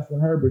to a Justin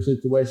Herbert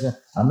situation.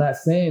 I'm not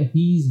saying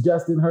he's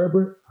Justin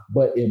Herbert,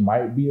 but it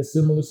might be a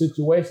similar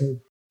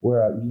situation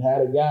where you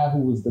had a guy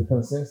who was the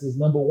consensus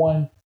number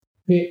one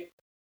pick,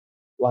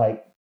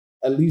 like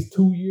at least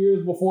 2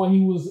 years before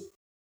he was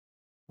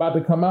about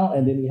to come out,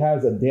 and then he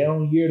has a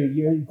down year the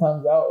year he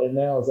comes out, and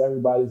now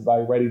everybody's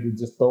like ready to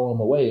just throw him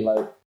away. Like,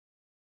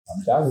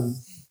 I'm telling you.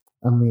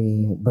 I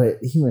mean, but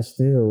even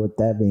still, with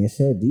that being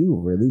said, do you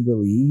really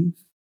believe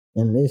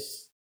in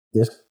this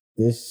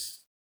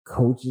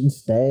coaching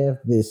staff,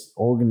 this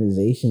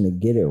organization to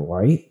get it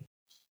right?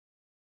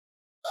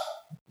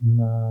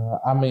 Nah,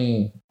 I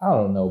mean, I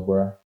don't know,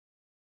 bro.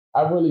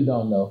 I really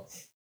don't know,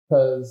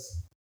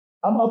 because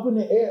I'm up in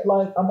the air.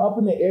 Like, I'm up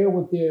in the air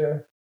with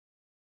their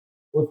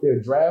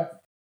draft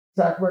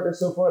track record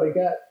so far. They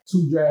got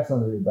 2 drafts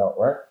under their belt,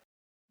 right?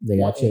 They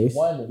got Chase.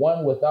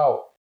 One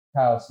without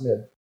Kyle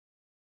Smith.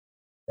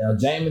 Now,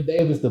 Jamin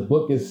Davis, the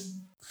book is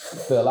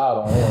still out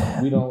on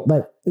him. We don't.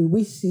 But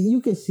we see,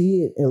 you can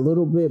see it a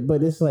little bit,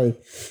 but it's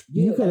like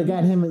you could have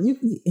got him.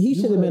 He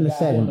should have been a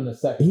second.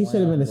 He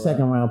should have been a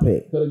second round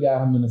pick. Could have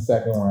got him in the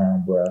second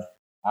round, bro.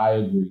 I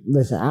agree.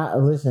 Listen. I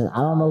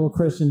don't know what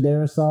Christian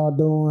Darrisaw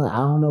doing. I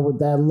don't know what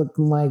that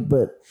looking like,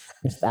 but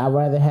I'd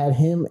rather have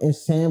him and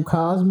Sam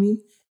Cosmi.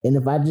 And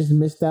if I just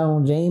missed out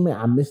on Jamin,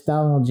 I missed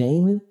out on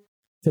Jamin.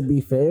 To be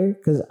fair,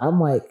 because I'm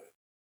like,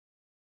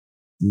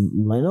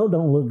 Leno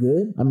don't look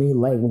good. I mean,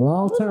 like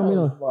long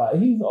term,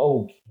 he's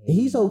okay.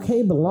 He's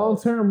okay, but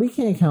long term, we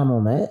can't count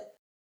on that.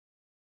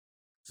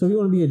 So we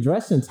want to be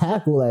addressing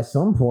tackle at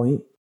some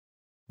point.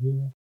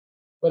 Yeah.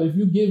 But if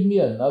you give me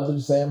another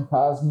Sam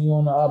Cosmi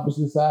on the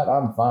opposite side,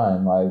 I'm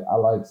fine. Like, I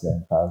like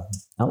Sam Cosmi.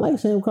 I like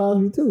Sam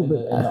Cosmi too.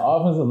 And the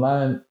offensive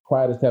line,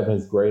 quiet as kept,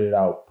 has graded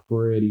out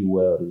pretty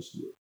well this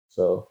year.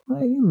 So,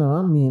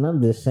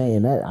 I'm just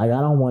saying that I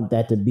don't want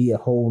that to be a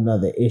whole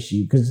nother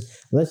issue. Because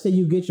let's say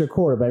you get your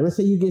quarterback. Let's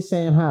say you get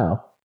Sam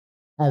Howell.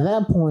 At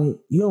that point,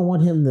 you don't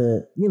want him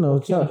to,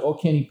 or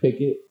Kenny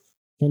Pickett.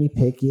 Kenny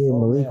Pickett,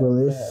 Malik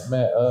Willis,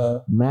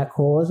 Matt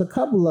Corrs, a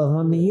couple of them.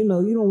 I mean, you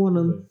don't want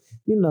them.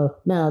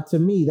 Now to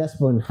me, that's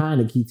when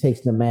Heineke takes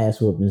the mass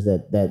whoopings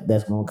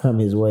that's gonna come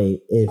his way.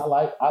 I'm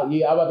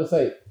about to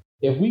say,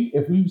 if we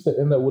used to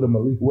end up with a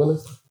Malik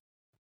Willis,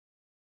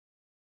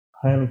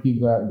 Heineke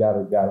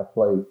gotta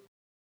play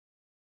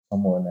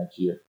somewhere next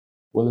year.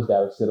 Willis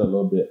gotta sit a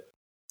little bit.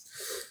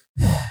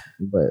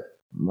 But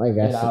like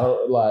I said, I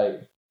don't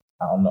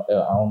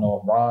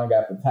know if Ron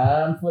got the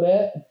time for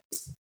that.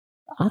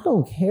 I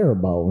don't care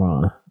about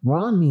Ron.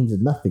 Ron means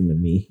nothing to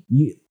me.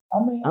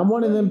 I'm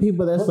one of them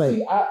people that's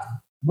like. I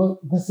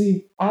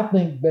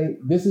think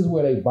this is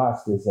where they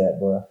botched this at,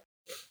 bro.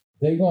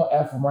 They gonna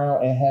F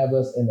around and have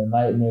us in the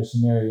nightmare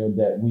scenario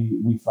that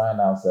we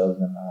find ourselves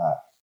in a lot.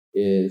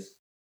 Is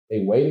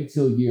they waited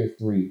till year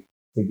 3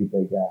 to get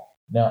their guy.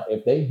 Now,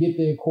 if they get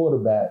their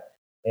quarterback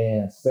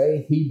and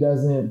say he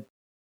doesn't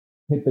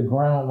hit the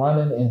ground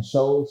running and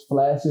shows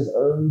flashes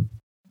early,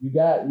 you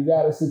got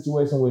a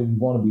situation where you're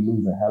going to be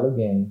losing hella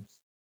games.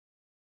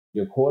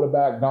 Your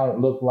quarterback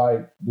don't look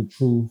like the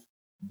truth.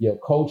 Your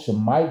coach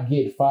might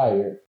get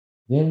fired.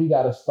 Then we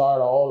got to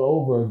start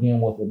all over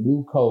again with a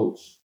new coach,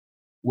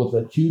 with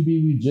a QB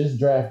we just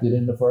drafted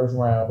in the first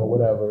round or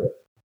whatever.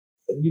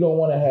 You don't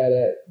want to have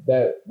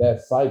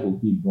that cycle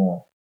keep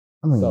going.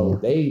 So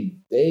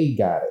they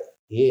got it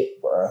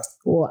hit, bro.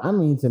 Well, I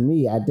mean, to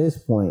me, at this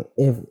point,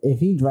 if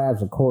he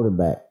drafts a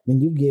quarterback,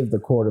 then you give the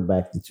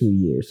quarterback the 2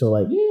 years. So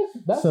like, yeah,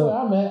 that's where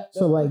I'm at.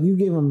 So like, you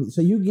give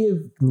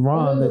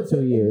Ron the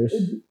 2 years.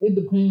 It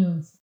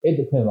depends. It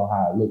depends on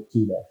how it looks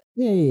to that.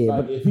 Yeah.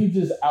 Like, if he's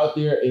just out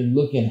there and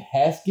looking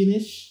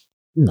Haskinish,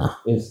 nah,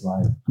 it's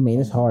like. I mean,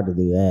 it's hard to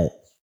do that.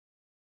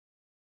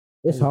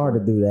 It's hard to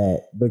do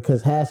that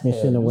because Haskins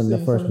shouldn't have won the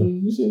first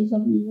one. You seen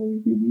some of these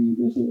QBs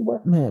this year, bro?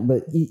 Man,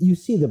 but you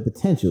see the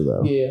potential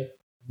though. Yeah.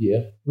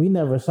 We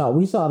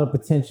saw the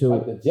potential.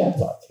 Like, the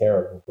Jets are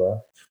terrible,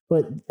 bro.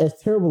 But as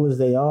terrible as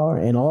they are,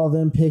 and all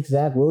them picks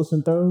Zach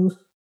Wilson throws,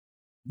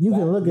 you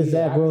can look at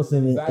Zach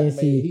Wilson and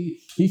see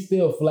he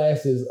still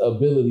flashes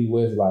ability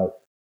where it's like,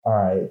 all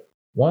right,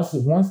 once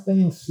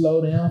things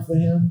slow down for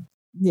him.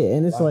 Yeah,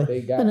 and it's like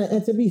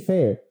and to be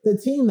fair, the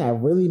team that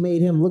really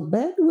made him look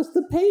bad was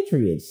the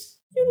Patriots.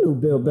 You knew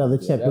Bill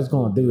Belichick was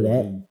going to do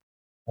that.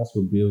 That's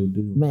what Bill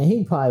do. Man,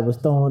 he probably was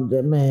throwing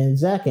that. Man,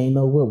 Zach ain't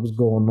know what was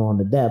going on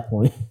at that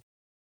point.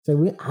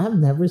 So I've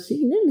never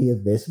seen any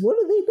of this. What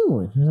are they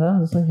doing? And I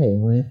was like, hey,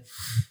 man.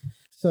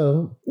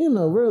 So,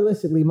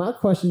 realistically, my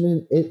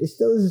question it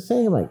still is the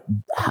same. Like,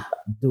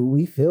 do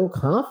we feel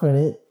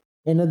confident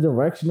in the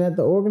direction that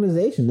the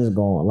organization is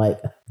going. Like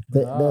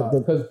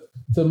because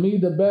to me,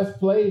 the best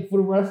play for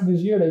the rest of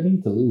this year, they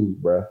need to lose,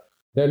 bro.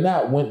 They're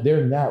not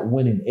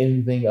winning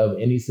anything of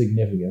any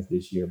significance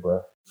this year,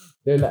 bro.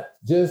 They're not.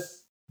 Just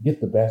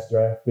get the best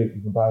draft pick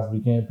you can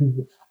possibly can.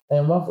 People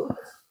and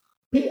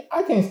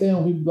I can't stand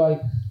when people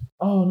like,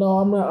 oh no,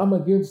 I'm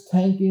against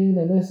tanking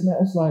and this and that.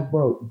 It's like,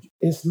 bro,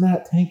 it's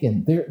not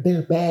tanking. They're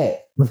bad.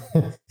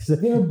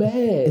 They're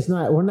bad. It's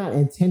not. We're not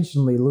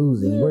intentionally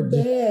losing. They're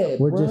bad.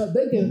 We're just.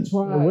 They can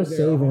try. We're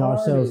saving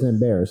ourselves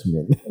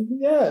embarrassment.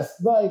 Yes,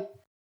 like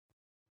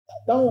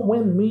don't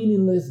win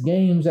meaningless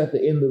games at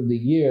the end of the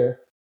year.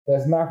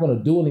 That's not going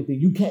to do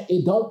anything. You can't.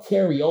 It don't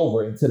carry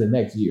over into the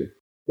next year.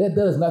 That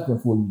does nothing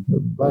for you.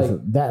 Like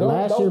that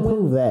last year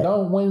proved that.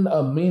 Don't win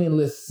a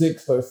meaningless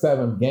 6th or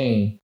 7th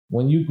game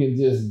when you can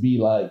just be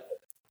like,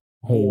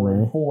 hey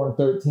man,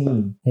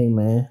 4-13. Hey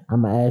man,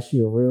 I'm gonna ask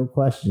you a real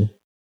question.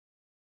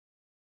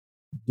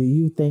 Do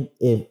you think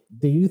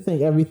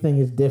everything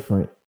is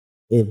different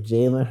if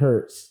Jalen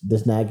Hurts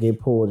does not get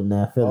pulled in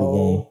that Philly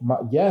game?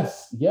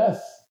 Yes.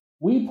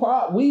 We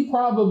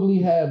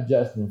probably have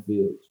Justin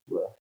Fields,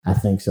 bro. I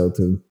think so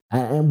too.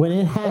 And when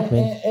it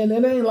happened, and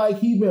it ain't like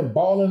he been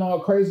balling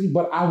all crazy,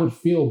 but I would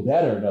feel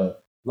better though.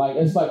 Like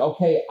it's like,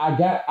 okay, I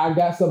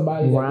got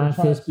somebody. Ryan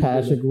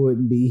Fitzpatrick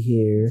wouldn't be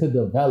here to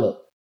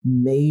develop.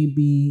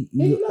 Maybe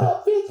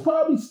Fitz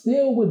probably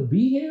still would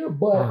be here,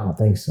 but I don't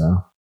think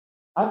so.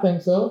 I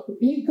think so.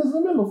 Because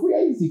remember, free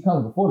agency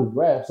comes before the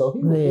draft, so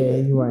he was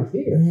here. You're right.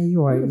 Yeah,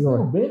 you're right. He's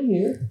still been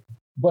here.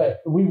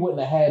 But we wouldn't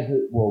have had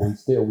to. Well, we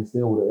still would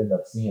have ended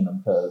up seeing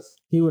him because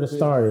he would have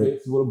started.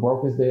 Fitz would have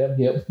broke his damn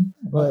hip.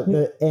 But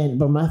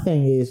my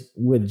thing is,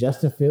 would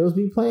Justin Fields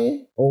be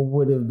playing, or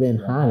would it have been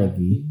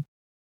Heineke?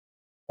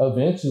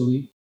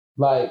 Eventually,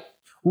 like.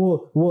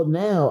 Well,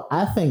 now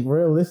I think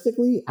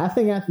realistically,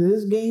 after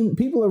this game,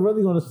 people are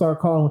really going to start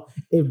calling.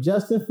 If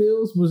Justin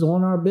Fields was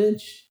on our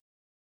bench,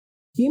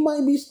 he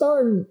might be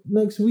starting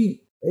next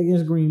week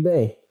against Green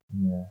Bay.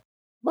 Yeah,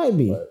 might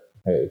be. But,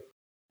 hey.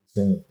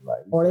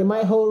 Or they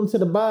might hold him to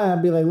the bye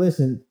and be like,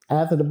 listen,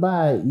 after the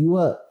bye, you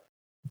up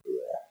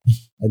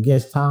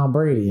against Tom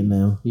Brady and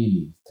them. He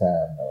needs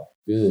time, though.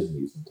 Fields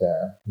needs some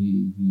time.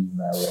 He's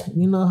not ready.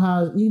 You know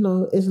how,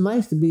 it's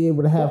nice to be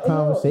able to have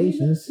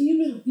conversations.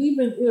 Even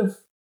if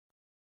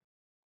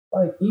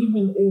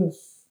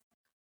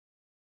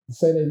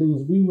say they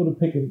lose, we would have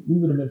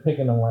been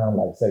picking around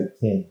like say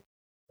 10.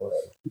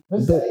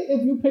 Let's say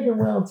if you pick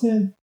around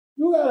 10,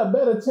 you got a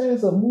better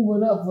chance of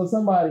moving up for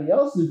somebody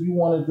else if you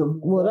wanted to.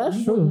 Well,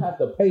 that's true. You wouldn't have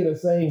to pay the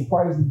same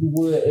price that you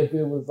would if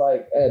it was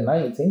like at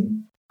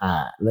 19.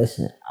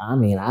 Listen, I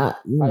mean,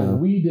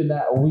 we did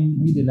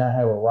not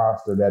have a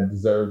roster that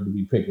deserved to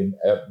be picking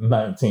at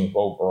 19th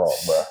overall,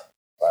 bro.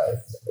 Like,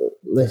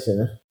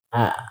 listen,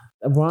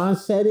 Ron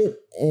said it,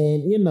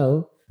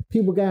 and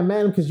people got mad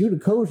at him because you the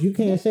coach. You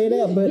can't say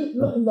that, but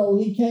no,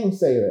 he can't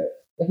say that.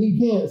 He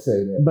can't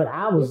say that. But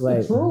I was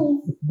it's the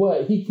truth,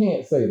 but he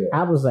can't say that.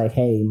 I was like,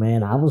 hey,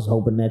 man, I was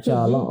hoping that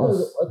y'all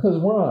lost.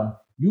 Because Ron,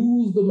 you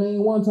was the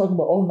main one talking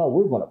about, oh, no,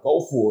 we're going to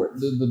go for it.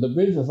 The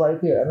division's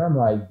right there. And I'm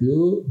like,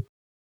 dude,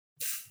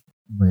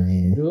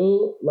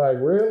 like,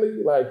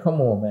 really? Like,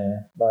 come on,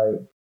 man.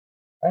 Like,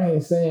 I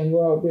ain't saying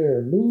go out there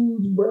and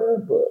lose, bro,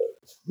 but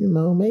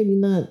maybe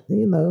not.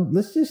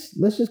 Let's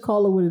just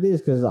call it what it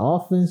is because the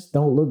offense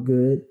don't look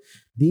good.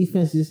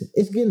 Defense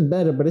it's getting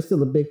better, but it's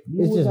still a big.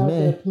 It's just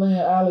man playing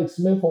Alex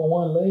Smith on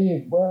one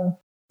leg, bro.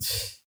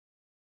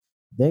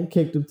 Then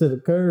kicked him to the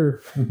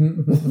curb.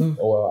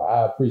 Well,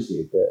 I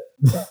appreciate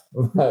that.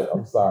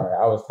 I'm sorry,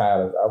 I was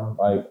tired.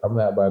 I'm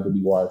not about to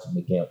be watching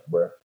the Gimp,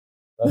 bro.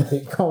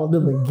 Called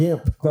him a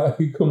Gimp.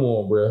 Like, come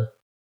on, bro.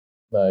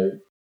 Like,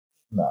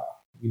 nah.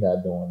 You're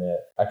not doing that.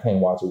 I can't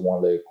watch a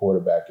one-leg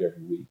quarterback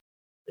every week.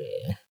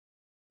 Yeah.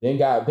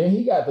 Then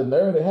he got the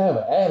nerve to have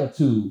an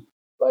attitude.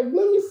 Like,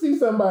 let me see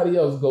somebody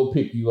else go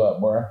pick you up,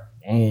 bro.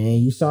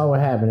 And you saw what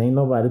happened. Ain't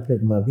nobody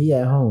pick him up. He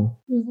at home.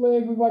 His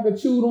leg was like a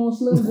chewed on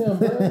Slim Jim,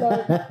 bro.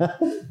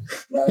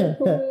 Like,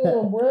 come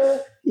on, bro.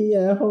 He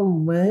at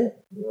home, man.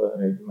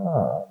 Like,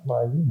 nah,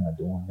 like, you're not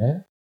doing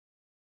that.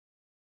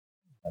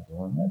 Not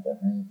doing that.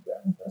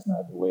 That's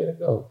not the way to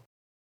go.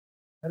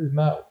 That is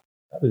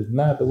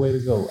not the way to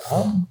go.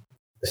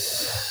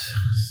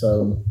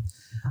 So,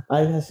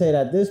 like I said,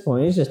 at this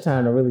point, it's just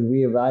time to really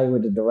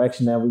reevaluate the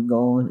direction that we're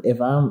going.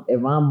 If I'm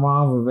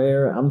Ron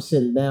Rivera, I'm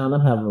sitting down, I'm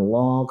having a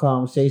long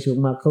conversation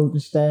with my coaching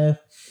staff,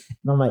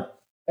 and I'm like,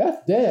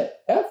 F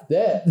that.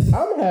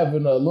 I'm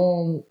having a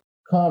long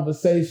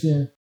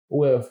conversation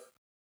with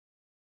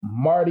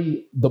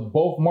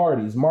both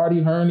Martys,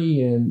 Marty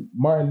Herney and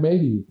Martin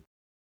Mayhew.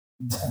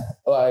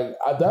 Like,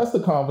 that's the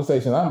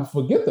conversation.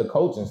 Forget the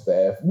coaching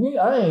staff.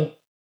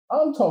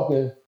 I'm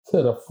talking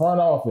to the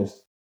front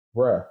office.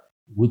 Bruh,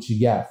 what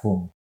you got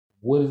for me?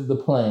 What is the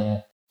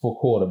plan for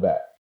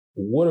quarterback?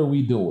 What are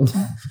we doing?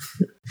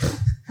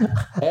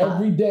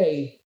 Every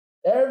day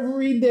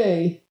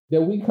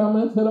that we come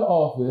into the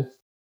office,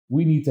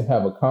 we need to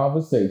have a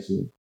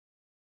conversation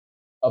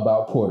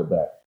about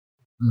quarterback.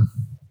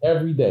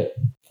 Every day.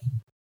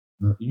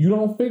 You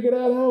don't figure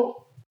that out,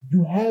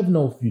 you have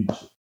no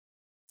future.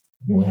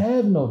 You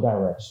have no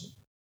direction.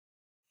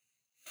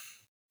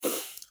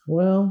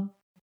 Well,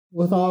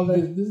 with all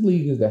that, this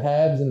league is the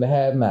haves and the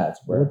have-nots,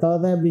 bro. with all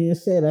that being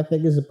said, I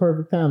think it's a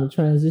perfect time to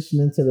transition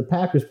into the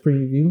Packers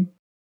preview.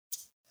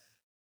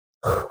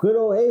 Good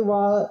old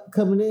A-Rod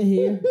coming in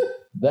here.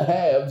 The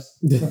haves.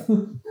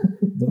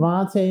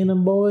 Devontae and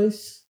them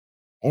boys.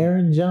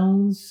 Aaron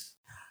Jones.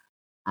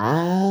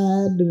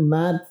 I do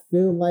not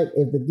feel like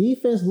if the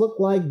defense looked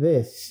like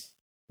this.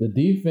 The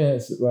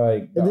defense,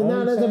 like...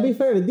 Now, to be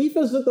fair, the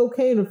defense looked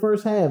okay in the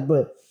first half,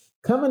 but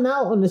coming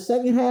out in the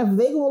second half,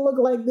 they going to look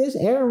like this.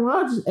 Aaron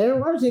Rodgers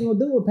ain't going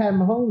to do what Pat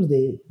Mahomes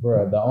did.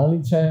 Bro, the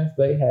only chance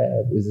they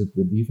have is if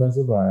the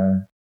defensive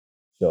line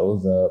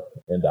shows up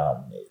and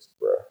dominates,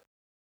 bro.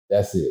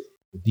 That's it.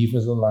 The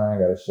defensive line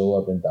got to show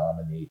up and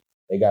dominate.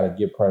 They got to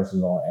get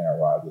pressures on Aaron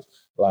Rodgers.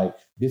 Like,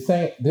 this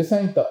ain't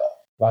the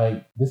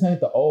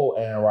old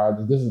Aaron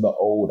Rodgers. This is the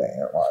old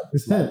Aaron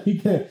Rodgers. Like, he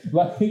can't.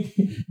 Like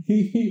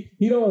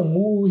he don't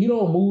move. He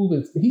don't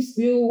move. He's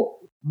still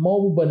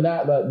mobile, but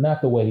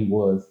not the way he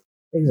was.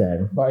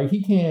 Exactly. Like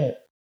he can't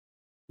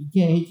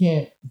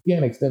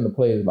extend the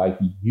plays like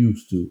he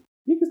used to.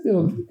 He can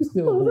still.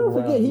 Don't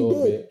forget,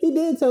 he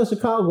did tell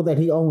Chicago that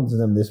he owns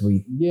them this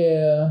week.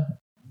 Yeah.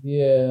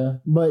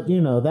 But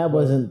that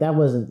wasn't. It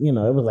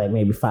was like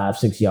maybe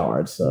 5-6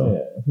 yards. So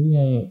yeah, he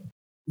ain't.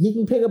 He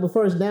can pick up a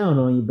first down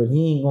on you, but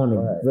he ain't going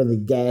to really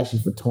gash you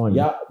for 20.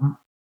 Yeah,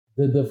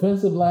 the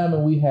defensive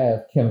lineman we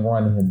have can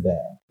run him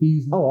down.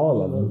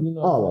 All of them.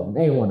 All of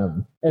them. Every one of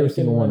them. Every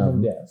single one of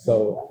them. Down.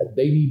 So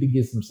they need to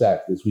get some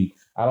sacks this week.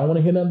 I don't want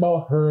to hear nothing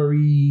about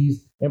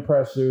hurries and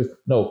pressures.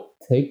 No,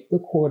 take the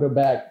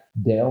quarterback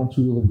down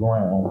to the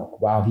ground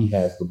while he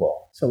has the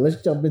ball. So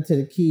let's jump into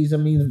the keys. I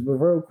mean,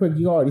 real quick,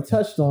 you already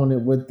touched on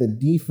it with the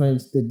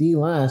defense, the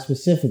D-line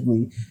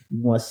specifically.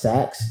 You want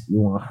sacks,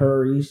 you want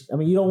hurries. I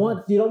mean, you don't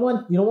want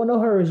no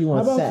hurries, you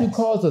want sacks. How about sacks.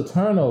 you cause a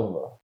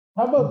turnover?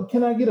 How about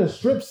can I get a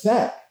strip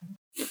sack?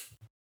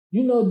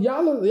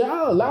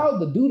 Y'all allowed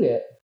to do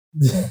that.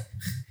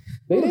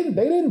 They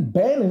didn't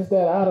banish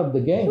that out of the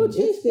game. Well,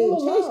 Chase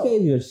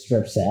gave you a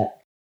strip sack.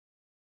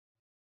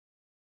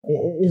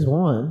 It is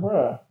one.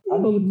 Bruh, I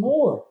need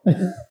more.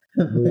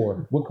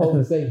 More. What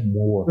Kobe say?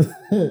 More.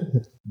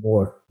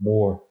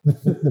 More.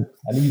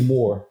 I need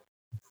more.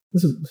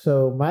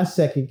 So my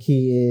second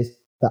key is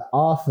the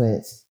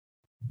offense.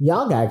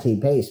 Y'all gotta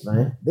keep pace,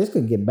 man. This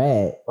could get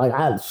bad. Like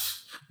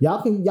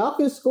y'all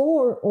can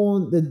score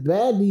on the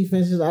bad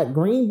defenses. Like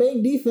Green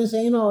Bay defense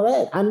ain't all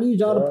that. I need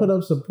y'all to put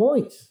up some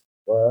points.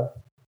 Bruh.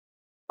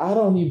 I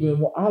don't even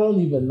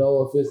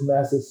know if it's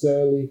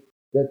necessarily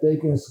that they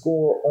can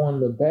score on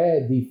the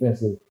bad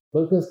defenses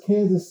because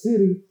Kansas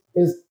City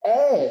is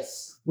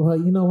ass. Well,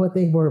 you know what?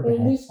 They were bad.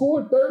 And we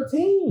scored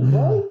 13,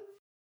 right?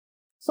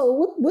 So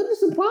what is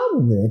the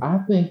problem then? I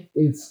think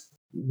it's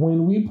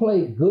when we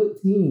play good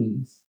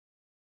teams.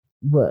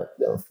 What?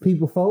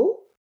 People fold?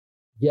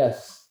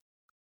 Yes.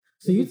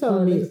 So you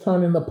telling me it's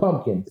turning the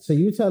pumpkin? So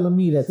you telling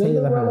me that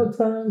Cinderella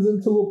turns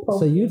into a pumpkin?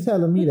 So you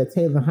telling me that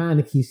Taylor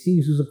Heineke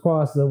sees who's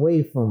across the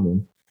way from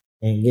him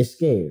and gets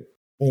scared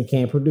and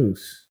can't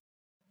produce?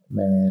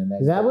 Man,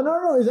 is that what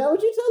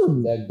you're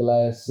telling me? That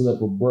glass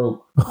slipper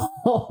broke.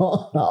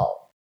 Oh no!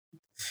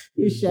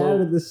 You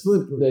shattered the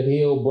slipper. The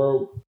heel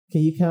broke.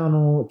 Can you count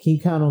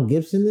on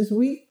Gibson this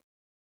week?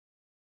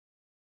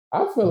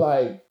 I feel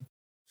like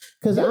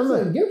because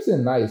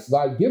Gibson nice.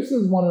 Like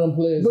Gibson's one of them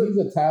players. He's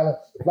a talent.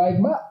 Like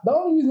the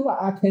only reason why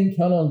I can't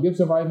count on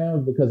Gibson right now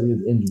is because of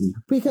his injury.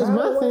 Because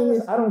my thing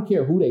is, I don't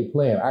care who they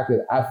playing. I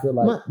feel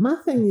like my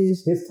thing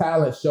is his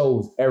talent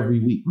shows every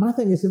week. My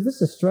thing is, if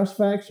it's a stress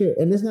fracture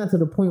and it's not to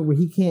the point where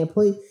he can't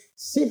play,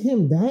 sit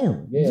him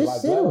down. Yeah,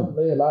 just sit him.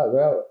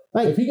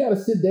 Like if he got to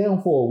sit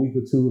down for a week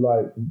or two,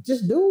 like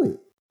just do it.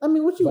 I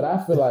mean, what you? But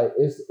I feel like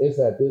it's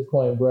at this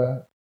point,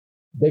 bro.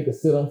 They could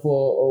sit him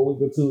for a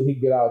week or two. He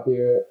get out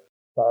there.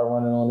 Start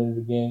running on it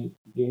again,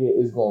 get hit,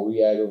 it's gonna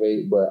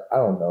re-aggravate, but I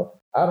don't know.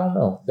 I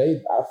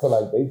feel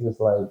like they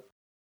just like.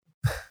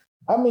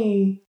 I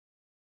mean,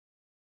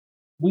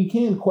 we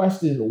can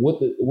question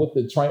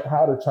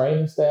how the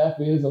training staff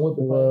is and what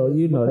the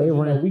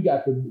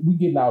we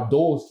getting our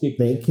doors kicked.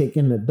 They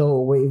kicking the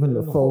door, waving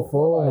the 4-4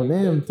 on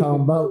them,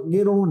 talking about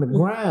get on the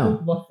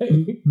ground.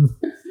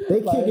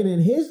 They kicking in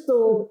his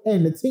door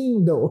and the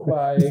team door.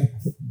 Like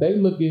they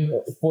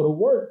looking for the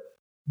work.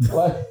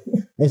 Like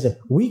they said,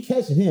 we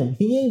catching him.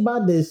 He ain't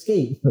about to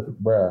escape,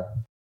 bruh.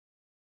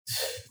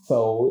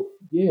 So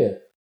yeah,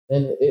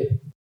 and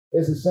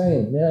it's a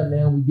shame.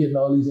 Now we getting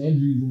all these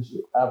injuries and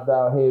shit after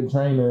our head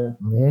trainer.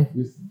 Yeah.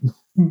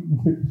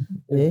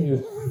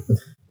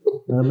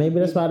 Maybe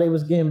that's why they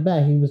was getting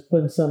back. He was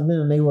putting something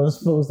in they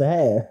wasn't supposed to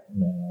have.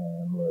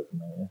 Man, look,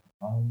 man.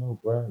 I don't know,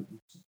 bro.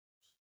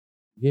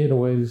 Yeah, the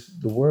way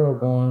the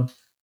world going.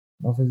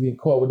 Motherfuckers getting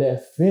caught with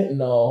that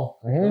fentanyl.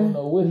 I don't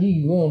know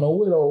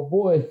what old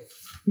boy.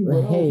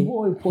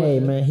 Hey,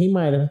 man, he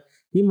might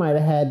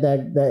have had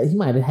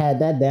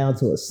that down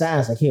to a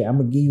science. Like, here, I'm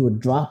gonna give you a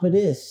drop of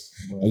this,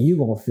 and you're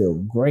gonna feel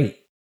great.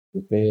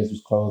 the feds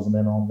was closing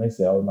in on him. They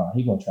said, "Oh no,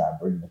 he gonna try to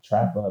bring the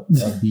trap up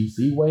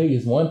DC way."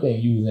 It's one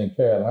thing you was in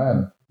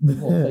Carolina. You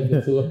gonna take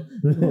it to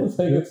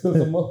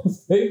some other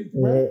states,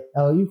 yeah.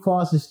 Oh, you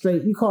crossing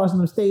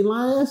them state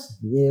lines?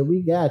 Yeah,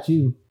 we got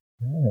you.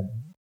 Yeah.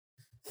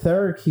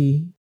 Third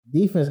key,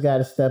 defense got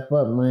to step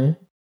up, man.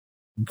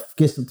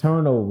 Get some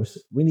turnovers.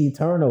 We need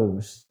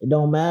turnovers. It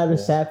don't matter,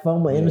 sack,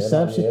 fumble,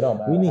 interception. It don't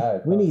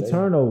matter. We need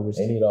turnovers.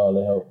 They need all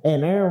the help.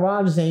 And Aaron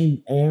Rodgers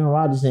ain't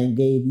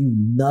gave you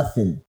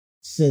nothing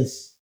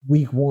since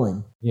week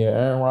 1. Yeah,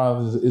 Aaron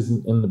Rodgers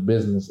isn't in the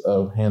business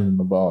of handing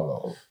the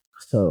ball off.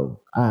 So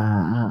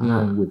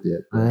I with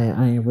that.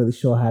 I ain't really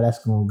sure how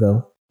that's gonna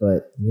go.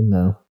 But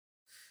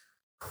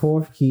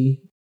fourth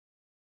key,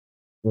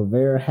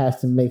 Rivera has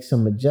to make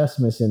some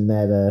adjustments in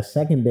that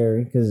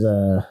secondary because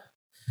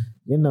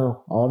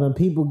all them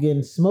people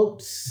getting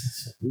smoked,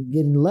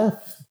 getting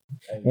left.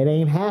 It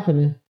ain't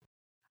happening.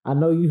 I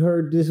know you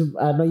heard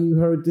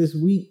this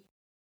week.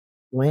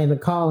 Landon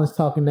Collins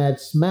talking that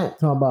smack,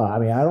 talking about. I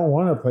mean, I don't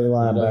want to play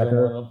linebacker. I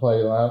don't want to play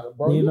linebacker,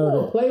 bro. You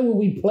know play when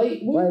we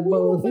play. Right,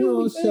 bro.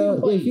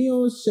 If you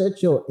don't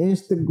shut your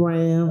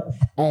Instagram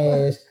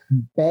ass,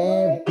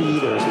 bad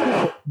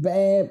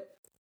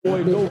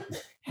boy, go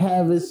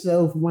have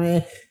itself,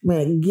 man.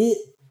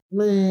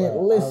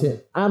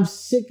 Listen, I'm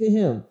sick of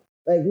him.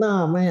 Like,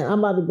 nah, man, I'm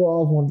about to go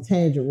off on a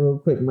tangent real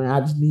quick, man.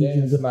 I just need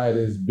Dan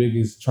Snyder's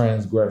biggest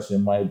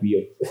transgression might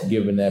be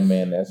giving that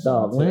man that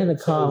dog. Landon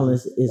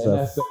Collins is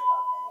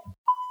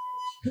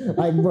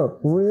like, bro,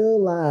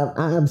 real life.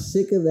 I'm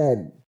sick of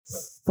that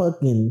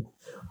fucking.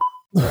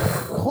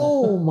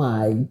 Oh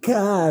my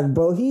god,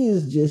 bro, he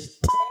is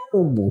just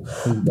terrible,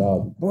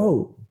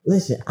 bro.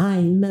 Listen, I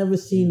ain't never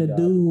seen a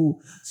dude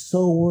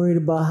so worried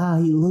about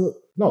how he looked.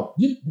 No,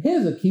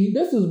 here's a key.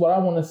 This is what I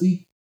want to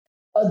see: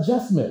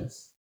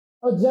 adjustments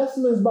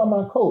by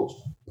my coach.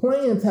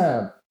 Playing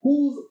time.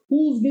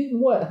 Who's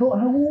getting what?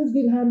 Who's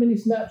getting how many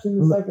snaps in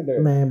the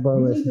secondary? Man, bro,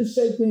 you need to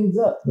shake things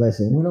up.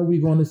 Listen, when are we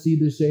going to see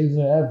the shades of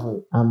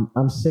Everett?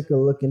 I'm sick of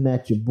looking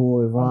at your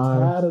boy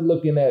Ron. I'm tired of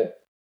looking at.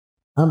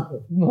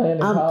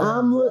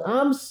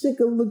 I'm sick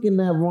of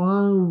looking at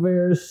Ron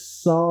Rivera's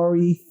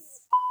sorry,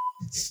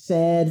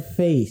 sad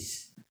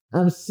face.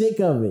 I'm sick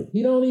of it.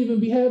 He don't even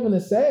be having a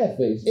sad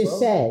face. Bro. It's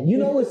sad. You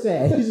know it's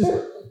sad. He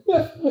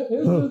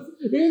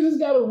just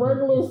got a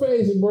regular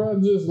face, bro.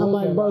 I'm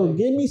like, bro,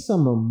 give me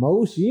some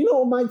emotion. You know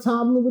what Mike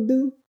Tomlin would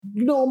do?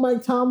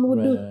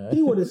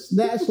 He would have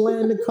snatched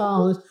Landon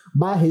Collins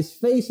by his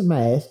face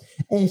mask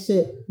and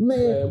said,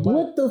 man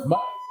what the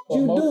fuck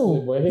you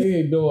doing? But he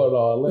ain't doing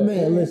all that.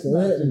 Man, listen.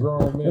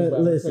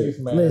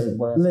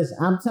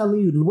 I'm telling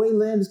you, the way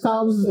Landon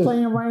Collins is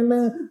playing right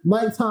now,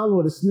 Mike Tomlin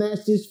would have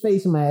snatched his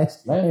face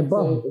mask.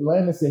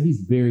 Landon said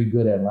he's very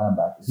good at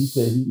linebackers. He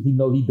said he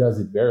know he does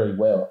it very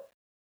well.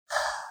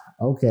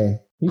 Okay.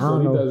 He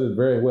said he does it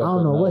very well. I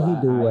don't know what he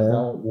do well. I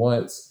don't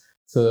want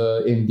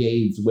to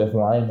engage with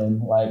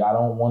linemen. Like, I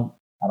don't want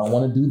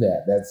to do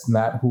that. That's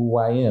not who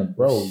I am.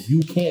 Bro,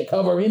 you can't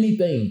cover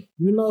anything.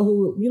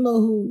 You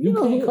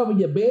can't cover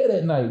your bed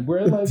at night,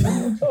 bro. Like, what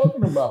are you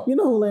talking about? You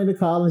know who Landon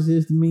Collins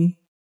is to me?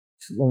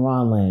 It's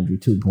LaRon Landry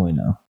 2.0.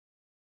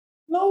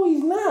 No,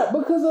 he's not.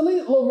 Because at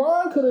least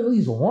LaRon could at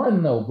least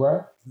run, though,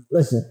 bro.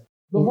 Listen.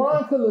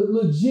 LaRon could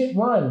legit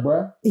run,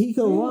 bro. He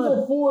could run. He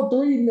was a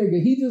 4'3"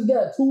 nigga. He just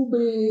got too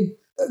big.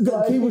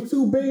 Like, he was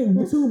too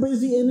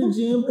busy in the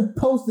gym.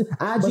 Posted.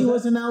 IG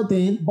wasn't out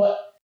then. But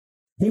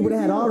he would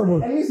have had all the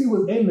work. At least he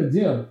was in the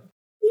gym.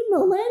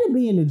 Landon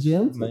be in the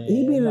gym.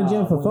 He be in the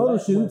gym for photo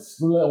shoots.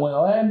 When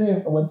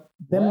them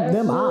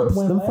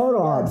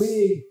photo ops.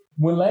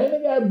 When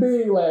Landon got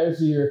big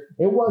last year,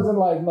 it wasn't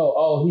like, he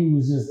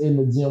was just in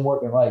the gym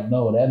working. Like,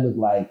 no, that looked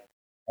like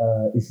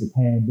it's a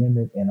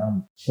pandemic and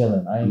I'm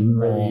chilling. I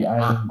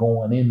ain't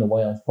going in the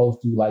way I'm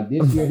supposed to. Like,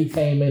 this year he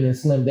came in and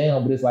slimmed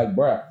down, but it's like,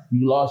 bruh,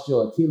 you lost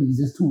your Achilles.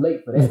 It's too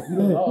late for that. You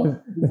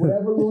lost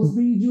whatever little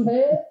speed you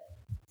had.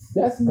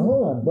 That's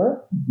gone,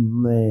 bruh.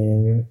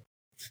 Man.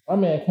 My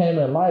man came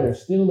in lighter,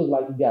 still looked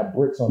like he got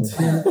bricks on his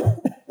feet.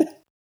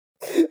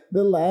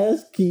 The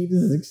last key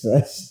to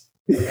success.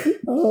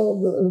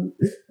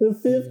 The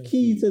fifth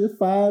key to the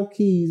 5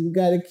 keys. We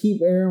got to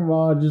keep Aaron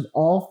Rodgers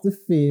off the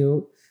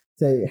field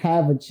to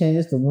have a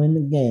chance to win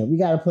the game. We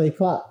got to play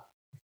clock.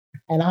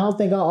 And I don't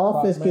think our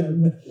offense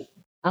can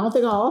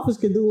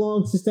do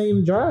long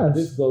sustained drives.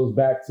 This goes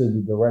back to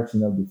the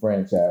direction of the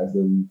franchise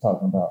that we were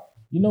talking about.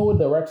 You know what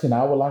direction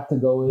I would like to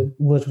go in?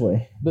 Which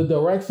way? The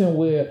direction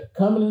where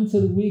coming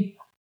into the week,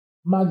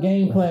 my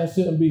game plan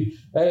shouldn't be,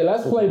 hey,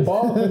 let's play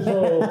ball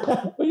control.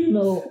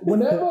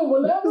 Whenever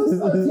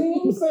a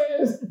team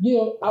says,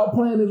 our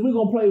plan is we're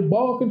going to play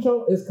ball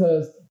control, it's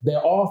because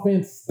their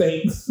offense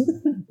stinks.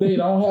 They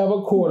don't have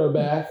a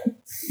quarterback.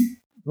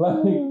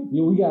 Like,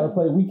 we got to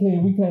play. We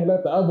can't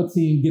let the other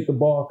team get the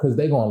ball because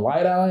they're going to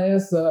light our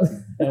ass up,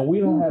 and we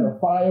don't have the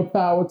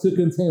firepower to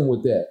contend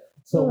with that.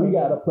 So we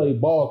got to play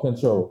ball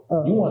control.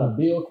 You want a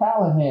Bill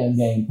Callahan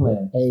game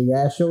plan. Hey,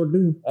 I sure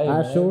do.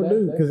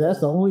 Because that's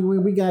the only way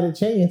we got a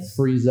chance.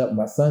 Freeze up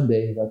my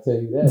Sundays, I tell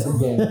you that. The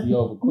game will be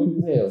over quick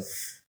as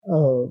hell.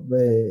 Oh,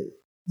 man.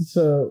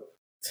 So,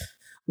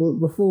 well,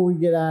 before we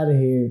get out of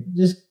here,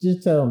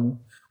 just tell me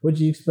what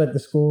you expect the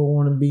score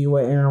want to be.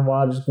 What Aaron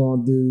Rodgers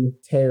going to do?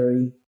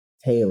 Terry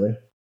Taylor.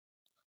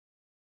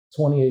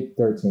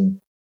 28-13.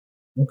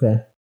 Okay,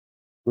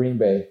 Green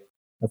Bay.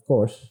 of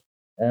course.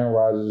 Aaron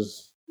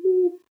Rodgers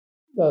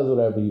does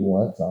whatever he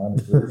wants,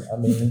 honestly. I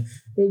mean,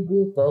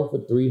 he'll throw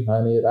for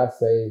 300. I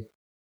say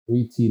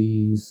 3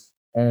 TDs.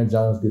 Aaron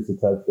Jones gets a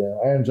touchdown.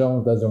 Aaron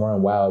Jones doesn't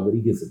run wild, but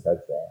he gets a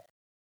touchdown.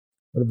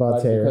 What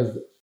about Terry? Because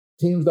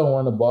teams don't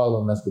run the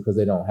ball on us because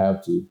they don't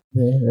have to.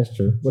 Yeah, that's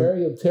true.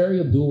 Terry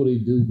will do what he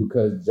do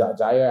because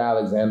Jair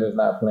Alexander's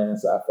not playing,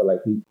 so I feel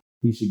like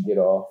he should get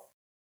off.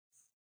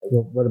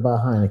 What about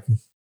Heineke?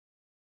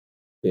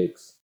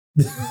 Picks.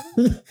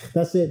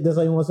 That's it. That's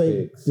all you want to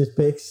say? Picks. Just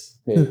picks?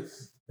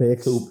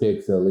 Picks. 2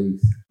 picks at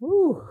least.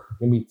 Woo.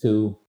 Give me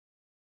 2.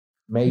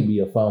 Maybe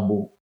a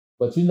fumble.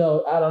 But,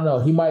 I don't know.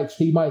 He might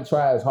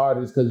try his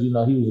hardest because, he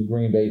was a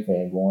Green Bay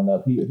fan growing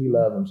up. He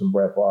loved him some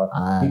Brett Favre.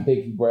 He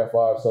think he Brett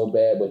Favre so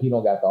bad, but he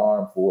don't got the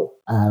arm for it.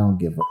 I don't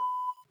give a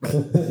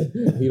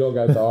he don't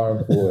got the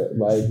arm for it.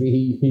 Like,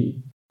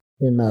 he's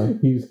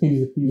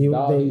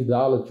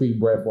Dollar Tree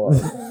Brett Favre.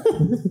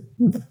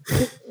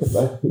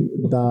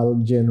 Dollar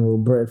General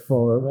Brett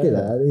Favre. Get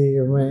out of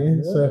here,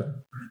 man. Yeah. So,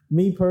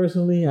 me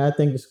personally, I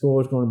think the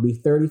score is going to be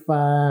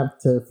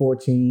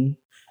 35-14.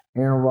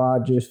 Aaron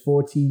Rodgers,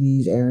 4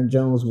 TDs. Aaron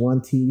Jones,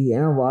 1 TD.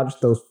 Aaron Rodgers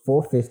throws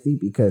 450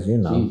 because,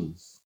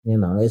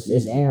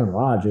 it's Aaron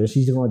Rodgers.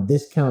 He's going to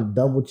discount,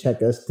 double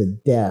check us to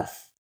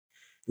death.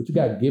 What you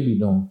got Gibby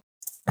doing?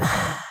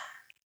 I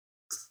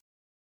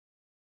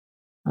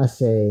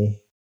say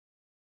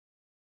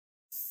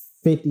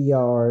 50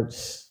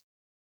 yards,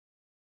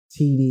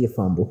 TD, a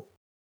fumble.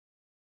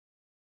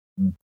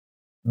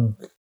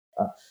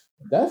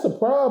 That's a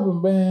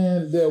problem,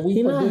 man. That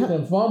we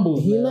predicting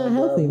fumbles. He's not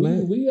healthy,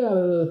 man. We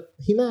gotta.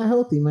 He's not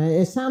healthy, man.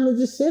 It's time to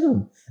just sit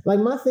him. Like,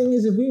 my thing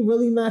is, if we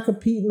really not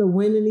competing to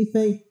win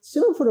anything,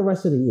 sit him for the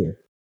rest of the year.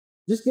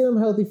 Just get him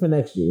healthy for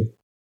next year,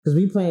 because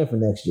we playing for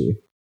next year.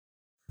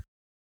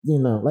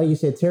 Like you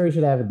said, Terry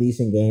should have a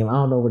decent game. I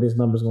don't know what his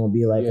number's going to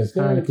be like. Yeah,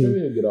 Terry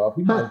will get off.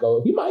 He might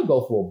go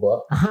for a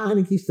buck.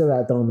 Heineke still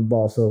got throwing the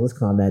ball, so let's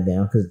calm that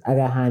down, because I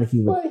got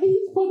Heineke. But he's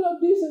putting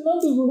up decent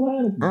numbers with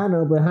Heineke. I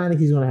know, but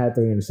Heineke's going to have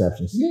 3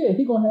 interceptions. Yeah,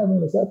 he's going to have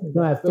interceptions. He's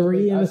going to have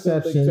 3 interceptions. I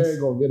still think Terry's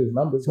going to get his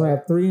numbers. He's going to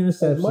have 3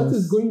 interceptions. As much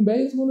as Green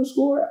Bay's going to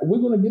score, we're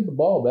going to get the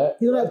ball back.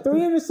 He's going to have 3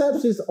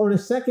 interceptions on a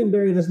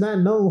secondary that's not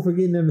known for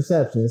getting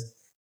interceptions.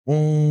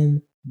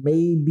 And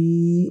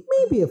maybe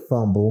a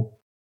fumble.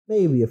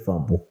 Maybe,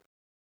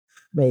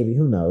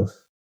 who knows?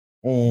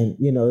 And,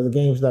 the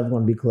game's not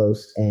going to be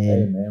close. And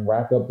hey, man,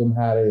 rack up them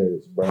hot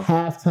airs, bro.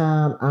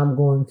 Halftime, I'm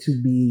going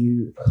to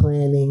be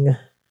planning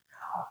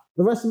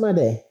the rest of my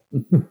day.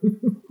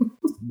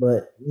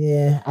 But,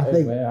 yeah, I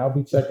think... man, I'll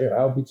be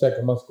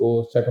checking my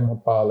scores, checking my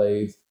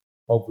parlays.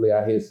 Hopefully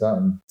I hit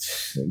something.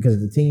 Because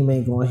the team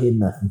ain't going to hit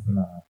nothing.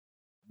 Nah.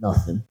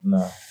 Nothing.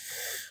 No.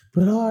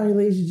 But all right,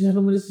 ladies and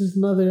gentlemen, this is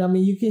another.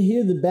 You can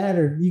hear the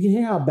battered. You can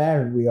hear how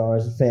battered we are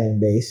as a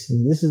fan base.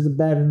 And this is the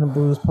Battered and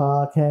Bruised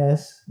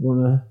podcast. We're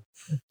gonna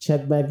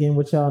check back in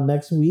with y'all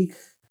next week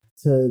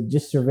to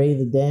just survey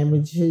the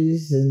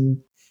damages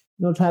and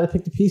try to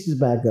pick the pieces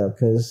back up,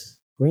 because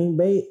Green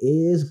Bay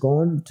is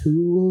going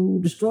to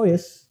destroy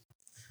us.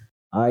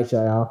 All right,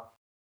 y'all.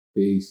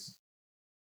 Peace.